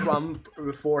stole it from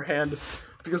beforehand,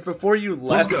 because before you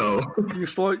Let's left, go. you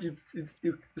stole you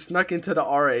snuck into the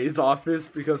RA's office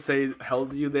because they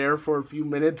held you there for a few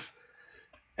minutes.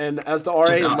 And as the RA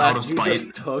Just out left, of you spite.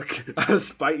 just took out of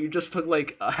spite. You just took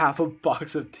like a half a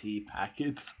box of tea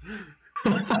packets.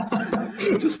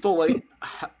 You just stole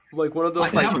like one of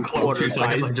those I have a like club too, so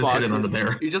I guess I quarter-sized just hid it boxes. under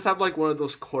there. You just have like one of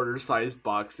those quarter-sized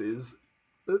boxes,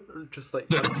 just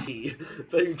like of tea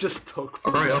that you just took.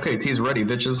 From Alright, okay, tea's ready,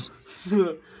 bitches.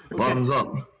 okay. Bottoms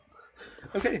up.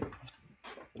 Okay.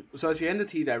 So as you hand the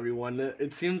tea to everyone,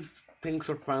 it seems things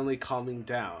are finally calming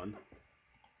down.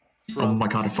 Oh my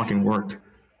god, it fucking worked.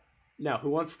 Now, who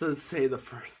wants to say the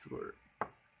first word?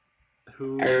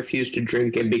 Who? I refuse to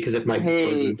drink it because it might be Hey,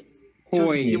 poisoned.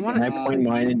 Boyd, you wanna- Can I point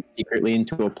mine secretly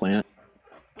into a plant?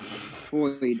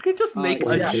 Boyd, You could just make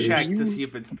a yeah. check to You- see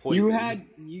if it's poison.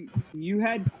 you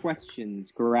had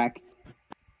questions, correct?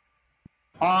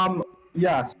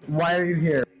 Yes. Why are you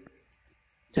here?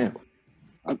 Yeah.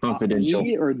 Confidential.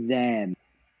 Me or them?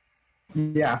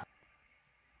 Yes.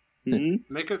 Hmm?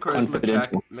 Make a charisma check.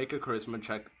 Confidential. Make a charisma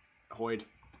check. Hoyd.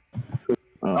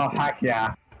 Oh, heck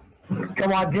yeah.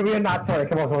 Come on, give me a not sorry.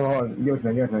 Come on. Your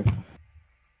turn.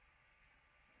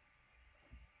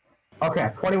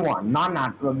 Okay, 21.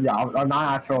 Non-natural,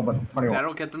 but 21.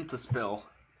 That'll get them to spill.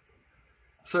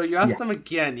 So you ask them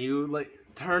again. You like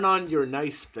turn on your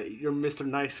nice face, your Mr.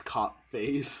 Nice Cop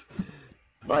face.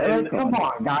 But come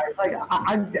on, guys.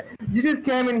 Like, you just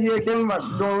came in here, came in my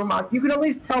dorm. You could at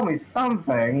least tell me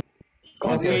something.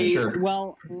 Okay, sure.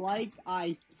 well, like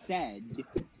I said,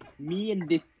 me and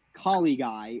this collie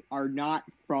guy are not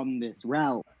from this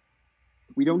realm.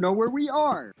 We don't know where we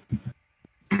are.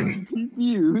 I'm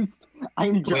confused.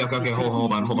 I'm just Okay,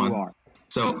 hold on. you are.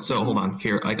 So hold on.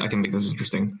 Here, I can make this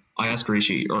interesting. I asked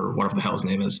Rishi, or whatever the hell his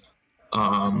name is.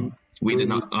 We did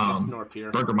not. It's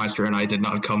Norpier. Burgermeister and I did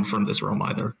not come from this realm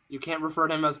either. You can't refer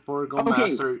to him as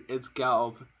Burgermeister. It's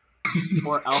Galb.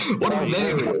 Or Elf Boy. What his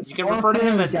name is? You can refer to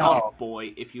him as Elf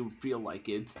Boy if you feel like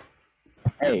it.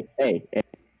 Hey.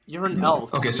 You're an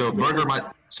elf. Okay, so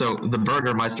the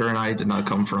Burgermeister and I did not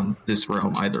come from this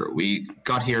realm either. We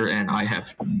got here and I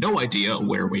have no idea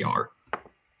where we are.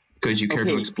 Could you care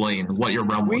to explain what your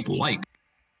realm was like?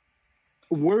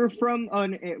 We're from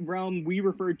a realm we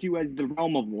refer to as the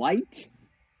realm of light.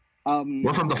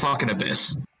 We're from the fucking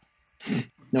abyss.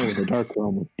 No, the dark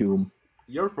realm of doom.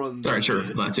 You're from the Alright, sure,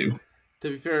 abyss. that too. To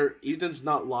be fair, Ethan's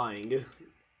not lying.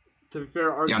 To be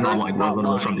fair, Arcturus I'm not lying. is We're not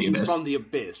literally lying. from the He's abyss. from the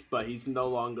abyss, but he's no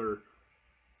longer.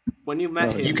 When you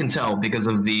met him, You can tell because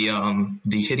of the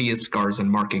hideous scars and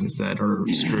markings that are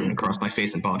strewn across my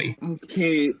face and body.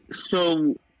 Okay,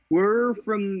 so we're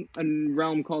from a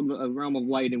realm called a realm of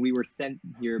light, and we were sent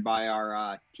here by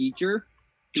our teacher.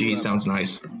 Gee, sounds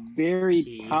nice.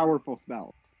 Very powerful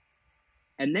spell.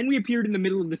 And then we appeared in the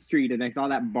middle of the street, and I saw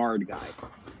that bard guy.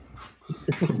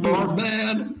 Bard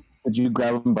man! Did you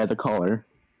grab him by the collar?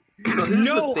 So here's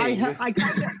No, the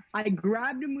thing. I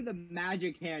grabbed him with a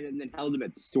magic hand and then held him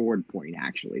at sword point,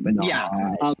 actually. But Nice.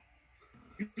 yeah,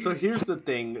 So here's the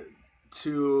thing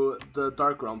to the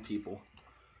Dark Realm people.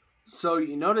 So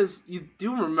you notice, you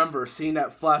do remember seeing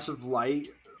that flash of light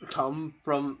come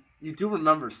from, you do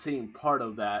remember seeing part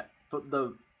of that, but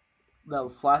the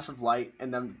flash of light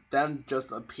and them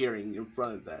just appearing in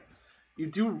front of that. You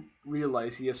do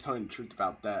realize he is telling the truth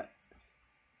about that.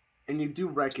 And you do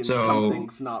reckon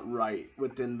something's not right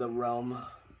within the realm.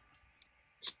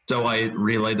 So I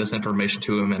relayed this information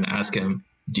to him and asked him,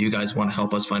 do you guys want to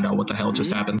help us find out what the hell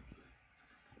just happened?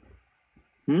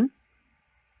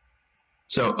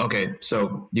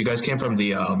 So you guys came from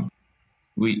the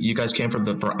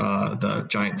the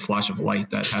giant flash of light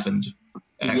that happened,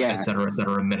 Yes. et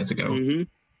cetera, minutes ago. Mhm.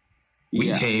 We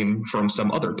Yeah. came from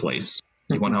some other place.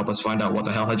 You want to help us find out what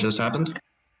the hell had just happened?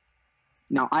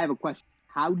 Now I have a question.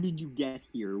 How did you get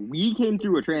here? We came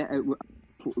through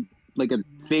like a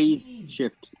phase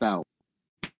shift spell.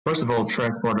 First of all,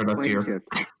 transported us Plane here.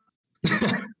 shift.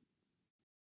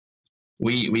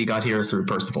 We got here through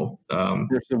Percival.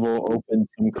 Percival opened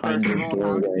some kind Percival, of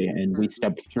doorway, and we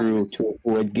stepped through to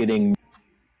avoid getting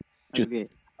Okay.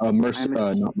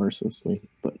 not mercilessly,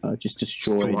 but just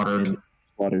destroyed Slaughtered. and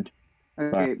slaughtered.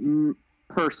 Okay.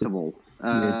 Percival.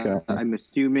 Yeah, I'm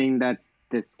assuming that's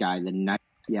this guy. The knight.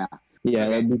 Yeah. Yeah,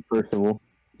 that'd be Percival.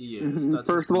 Yes, that's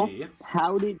Percival. me.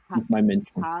 That's my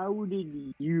mentor. How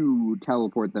did you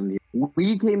teleport them here?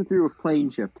 We came through a plane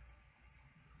shift.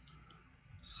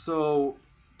 So,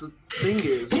 the thing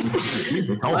is, Use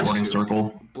the teleporting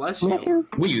circle. bless you.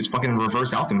 We use fucking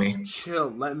reverse alchemy. Chill,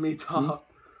 let me talk.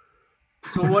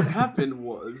 So what happened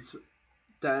was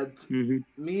that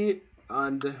me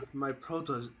and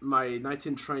my night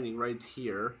in training right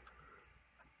here,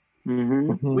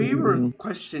 we were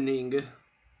questioning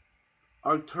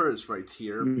Arcturus right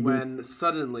here when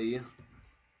suddenly,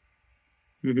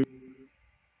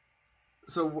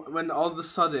 so when all of a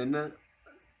sudden,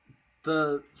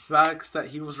 the facts that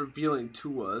he was revealing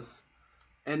to us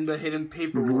and the hidden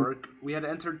paperwork, we had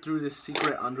entered through this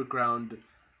secret underground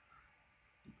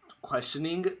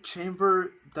questioning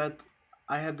chamber that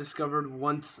I had discovered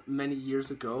once many years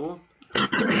ago.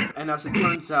 And as it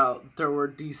turns out, there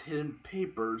were these hidden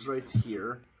papers right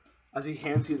here. As he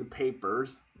hands you the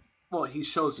papers, well, he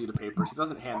shows you the papers. He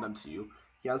doesn't hand them to you.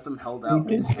 He has them held out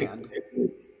in his hand.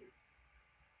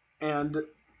 And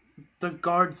the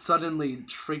guard suddenly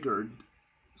triggered.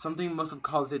 Something must have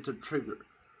caused it to trigger.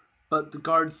 But the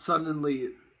guard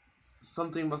suddenly,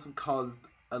 something must have caused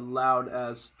a loud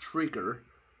ass trigger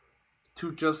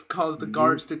to just cause the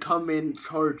guards to come in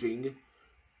charging.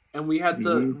 And we had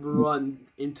to run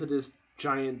into this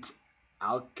giant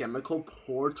alchemical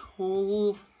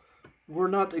portal. We're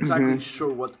not exactly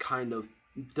sure what kind of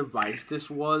device this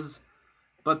was,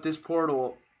 but this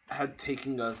portal had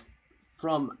taken us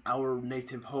from our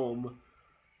native home,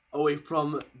 away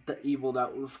from the evil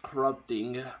that was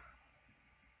corrupting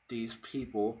these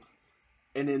people,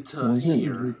 and into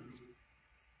here.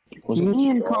 Me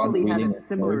and Kali had a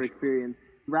similar experience.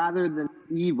 Rather than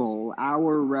evil,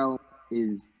 our realm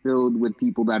is filled with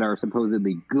people that are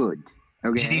supposedly good.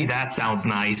 Okay. Gee, that sounds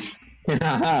nice.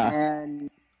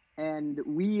 And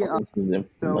we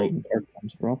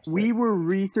we were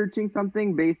researching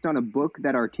something based on a book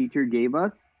that our teacher gave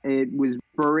us. It was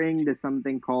referring to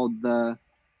something called the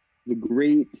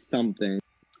Great something.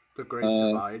 The Great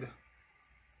Divide.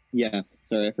 Yeah,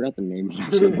 sorry, I forgot the name.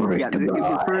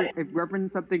 It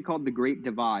referenced something called the Great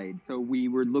Divide. So we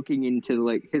were looking into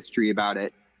like history about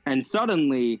it, and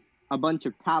suddenly a bunch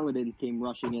of paladins came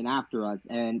rushing in after us,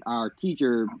 and our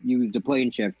teacher used a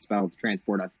plane shift spell to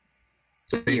transport us.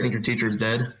 So you think your teacher's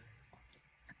dead?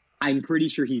 I'm pretty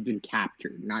sure he's been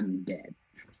captured, not dead.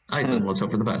 I think let's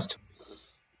hope for the best.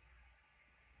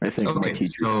 I think my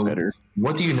teacher's better.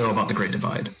 What do you know about the Great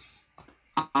Divide?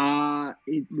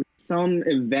 It was some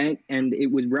event, and it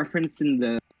was referenced in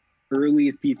the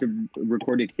earliest piece of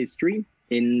recorded history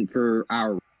for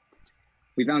our.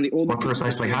 We found the old. What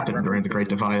precisely happened during the Great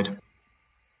Divide?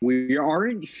 We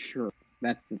aren't sure.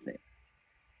 That's the thing.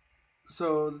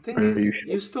 So the thing is,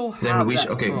 you still have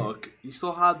book. You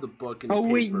still have the book and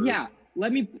wait, papers. yeah.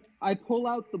 I pull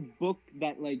out the book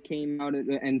that like came out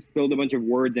and spilled a bunch of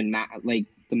words and like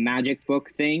the magic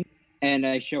book thing, and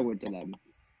I show it to them.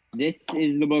 This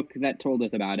is the book that told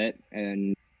us about it,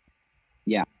 and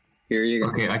yeah, here you go.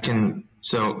 Okay,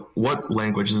 So, what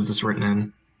language is this written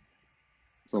in?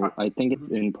 So I think it's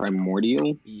in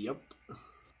Primordial. Yep.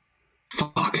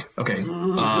 Fuck. Okay.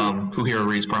 Who here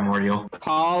reads Primordial?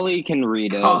 Kali can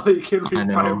read it. Kali can read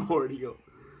Primordial.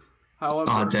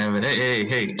 However, oh damn it!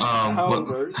 Hey.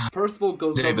 However, Percival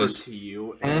goes Davis, over to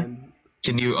you and.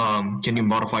 Can you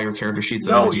modify your character sheets?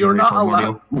 No, you're not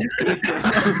allowed.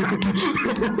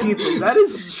 Ethan, that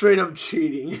is straight up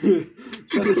cheating.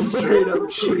 That is straight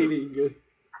up cheating.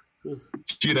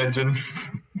 Cheat engine.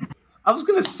 I was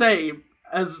gonna say,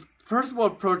 as Percival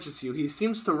approaches you, he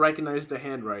seems to recognize the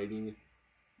handwriting.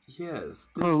 Yes.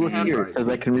 Look here, it says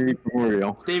I can read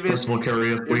Primordial. Davis,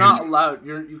 you're not allowed.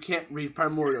 You can't read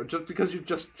Primordial just because you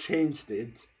just changed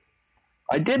it.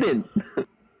 I didn't.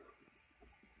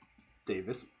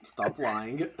 Davis, stop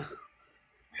lying.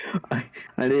 I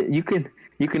didn't. You can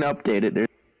update it.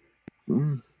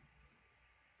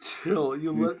 Chill.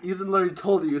 Ethan literally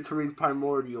told you to read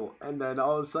Primordial, and then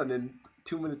all of a sudden,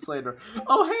 2 minutes later,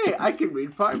 oh hey, I can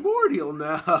read Primordial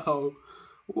now.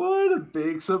 What a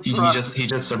big surprise! He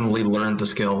just suddenly learned the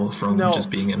skill from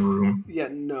just being in a room. Yeah,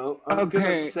 no. I was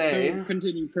gonna say. So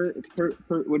continue.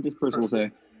 What does Percival say?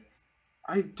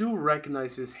 I do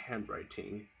recognize his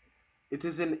handwriting. It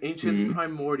is an ancient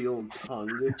primordial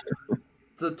tongue.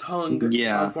 The tongue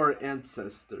of our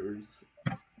ancestors.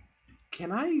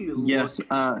 Can I look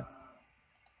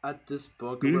at this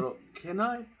book a little? Can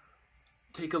I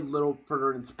take a little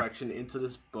further inspection into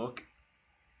this book?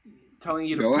 Telling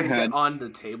you to place it on the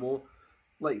table.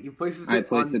 Like, you places it I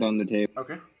place it on the table.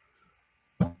 Okay.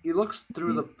 He looks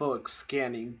through the book,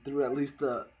 scanning through at least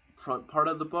the front part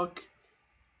of the book.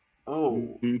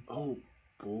 Oh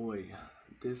boy.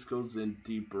 This goes in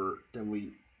deeper than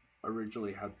we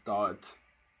originally had thought.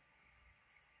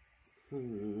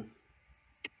 The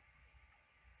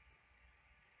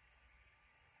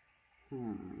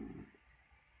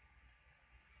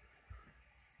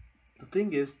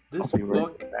thing is, this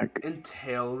book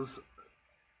entails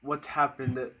what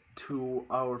happened to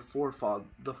our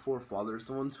forefathers,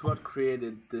 the ones who had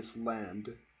created this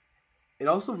land. It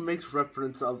also makes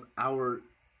reference of a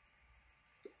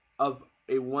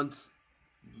once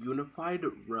unified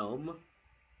realm,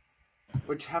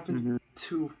 which happened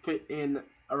to fit in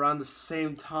around the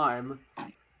same time.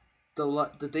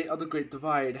 The date of the Great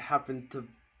Divide happened to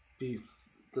be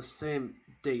the same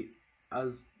date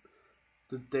as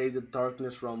the day the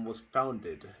Darkness Realm was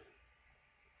founded.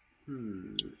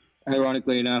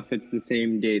 Ironically enough, it's the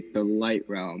same date the Light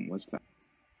Realm was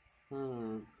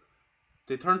founded.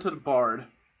 They turn to the Bard.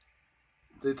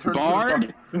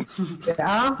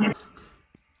 Yeah?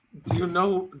 Do you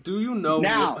know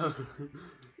now?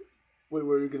 Wait, what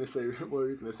were you gonna say?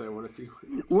 I want to see.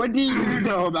 What do you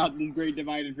know about this Great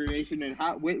Divide information, and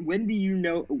how? When do you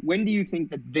know? When do you think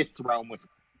that this realm was?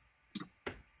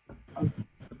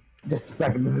 Just a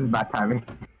second. This is bad timing.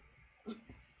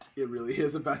 It really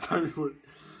is a bad timing.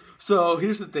 So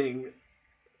here's the thing: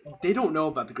 they don't know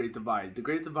about the Great Divide. The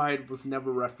Great Divide was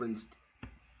never referenced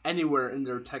anywhere in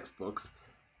their textbooks,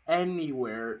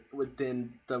 anywhere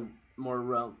within the more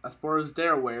realm. As far as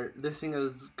they're aware, this thing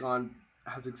has gone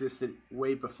has existed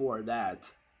way before that.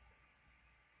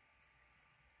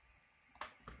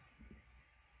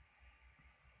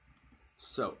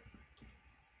 So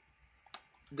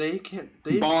they can't.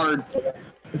 They Bard.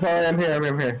 Sorry, I'm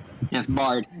here. Yes,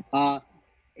 Bard.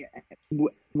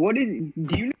 What is?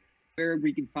 Do you know where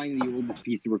we can find the oldest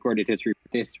piece of recorded history for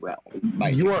this realm?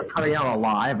 You are cutting out a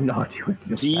lot. I have no idea what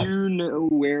you Do you know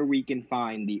where we can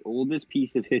find the oldest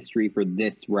piece of history for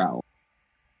this realm?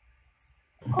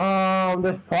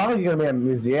 There's probably gonna be a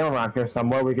museum around here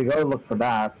somewhere. We could go look for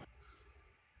that.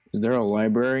 Is there a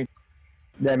library?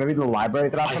 Yeah, maybe the library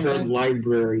could I have heard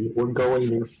library. We're going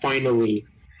there finally.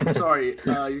 Sorry,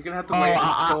 you're gonna have to wait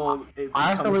until it I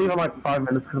have to becomes- leave in like 5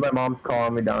 minutes because my mom's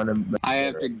calling me down. And I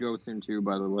have to go soon too,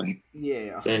 by the way.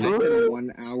 Yeah. Damn It's it. been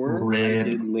 1 hour. Red.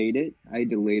 I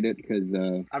delayed it because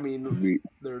I mean, we.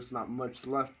 there's not much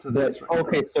left to this right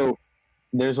Okay, so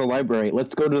there's a library.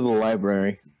 Let's go to the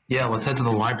library. Yeah, let's head to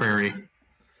the library.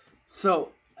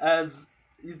 So, as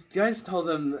you guys tell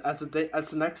them, as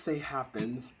the next day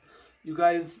happens, you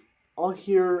guys all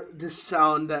hear this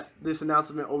sound, this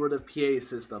announcement over the PA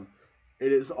system.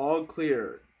 It is all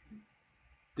clear.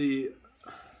 The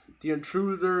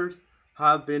intruders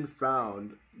have been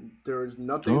found. There is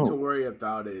nothing to worry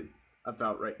about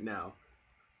right now.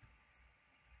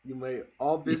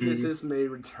 All businesses may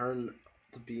return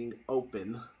to being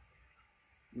open,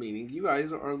 meaning you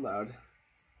guys are allowed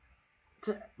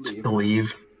to leave. To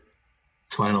leave.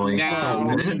 Finally. Now-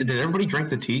 So, did everybody drink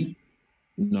the tea?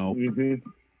 No.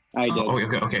 I did. Oh,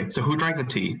 okay. So who drank the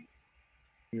tea?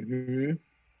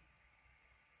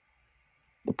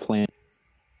 The plant.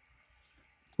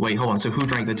 Wait, hold on. So who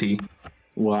drank the tea?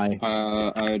 Why?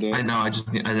 I did. I know. I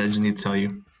just need to tell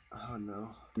you. Oh no.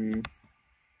 Mm.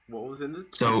 What was in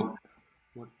it? So.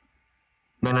 What?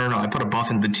 No. I put a buff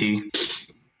in the tea.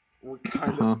 What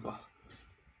kind of?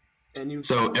 And you.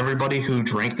 So everybody who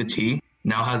drank the tea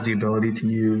now has the ability to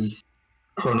use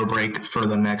Chrono Break for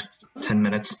the next 10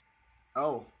 minutes.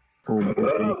 Oh. Oh,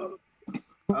 boy.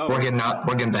 Oh. We're getting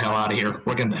the hell out of here.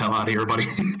 We're getting the hell out of here, buddy.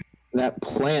 That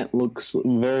plant looks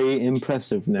very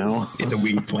impressive now. It's a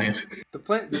weed plant. The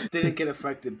plant didn't get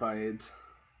affected by it.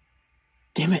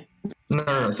 Damn it.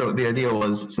 No. So the idea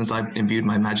was, since I've imbued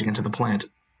my magic into the plant,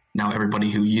 now everybody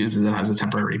who uses it has a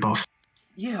temporary buff.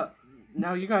 Yeah.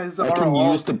 Now you guys I are can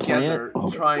all use the plant? together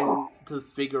Oh. trying to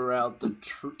figure out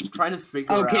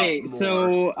Okay, more.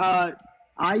 so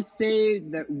I say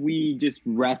that we just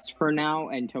rest for now,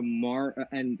 and tomorrow,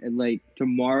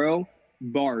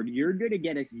 Bard, you're gonna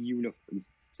get us uniforms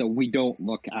so we don't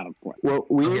look out of place. Well,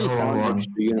 we Okay, already hold found on.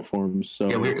 extra uniforms, so...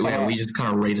 Yeah, we just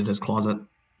kind of raided his closet.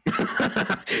 Okay.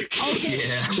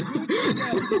 Yeah.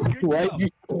 Why'd you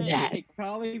say Hey, that? hey,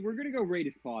 Collie, we're gonna go raid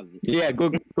his closet. Yeah, go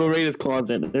raid his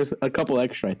closet. There's a couple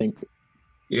extra, I think.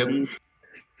 Yep.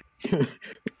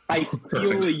 I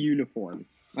steal a uniform.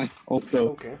 Also,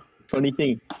 Okay. funny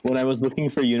thing, when I was looking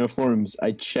for uniforms,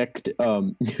 I checked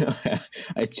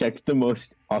I checked the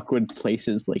most awkward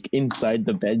places, like inside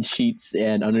the bed sheets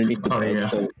and underneath the Oh, bed. yeah.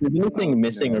 So if there's anything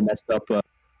missing or messed up,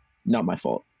 not my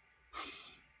fault.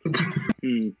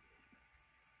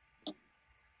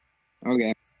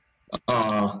 Okay.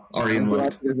 Arian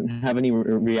left. Doesn't have any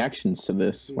reactions to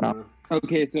this. Wow. Yeah.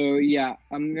 Okay, so yeah,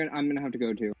 I'm gonna have to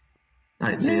go too.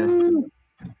 Alright, see ya.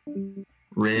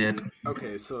 Rip.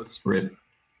 Okay, so it's Rip.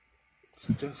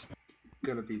 just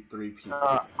gonna be 3 people.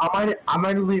 I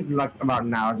might leave in like about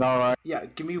an hour. Is that alright? Yeah,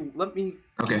 give me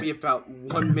Okay. about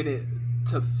 1 minute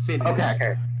to finish.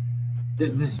 Okay.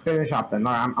 Just finish up then.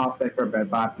 Alright, I'll stay for a bit,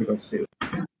 but I have to go soon.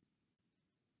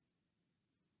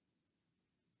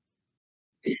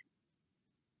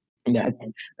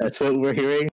 That's what we're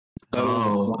hearing.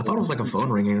 Oh, I thought it was like a phone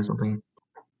ringing or something.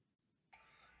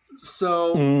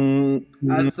 So Mm,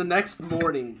 as the next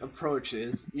morning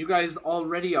approaches, you guys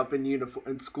already up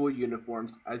in school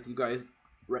uniforms as you guys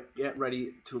get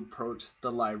ready to approach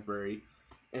the library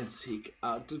and seek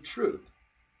out the truth.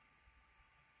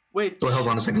 Wait, Wait, hold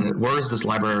on a second. Where is this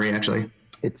library actually?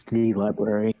 it's the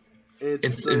library. it's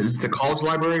Is this the college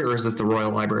library or is this the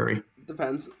Royal Library?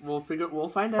 depends. We'll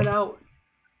find that out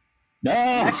No!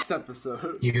 next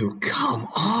episode. You come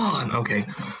on. Okay.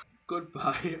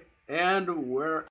 Goodbye, and we're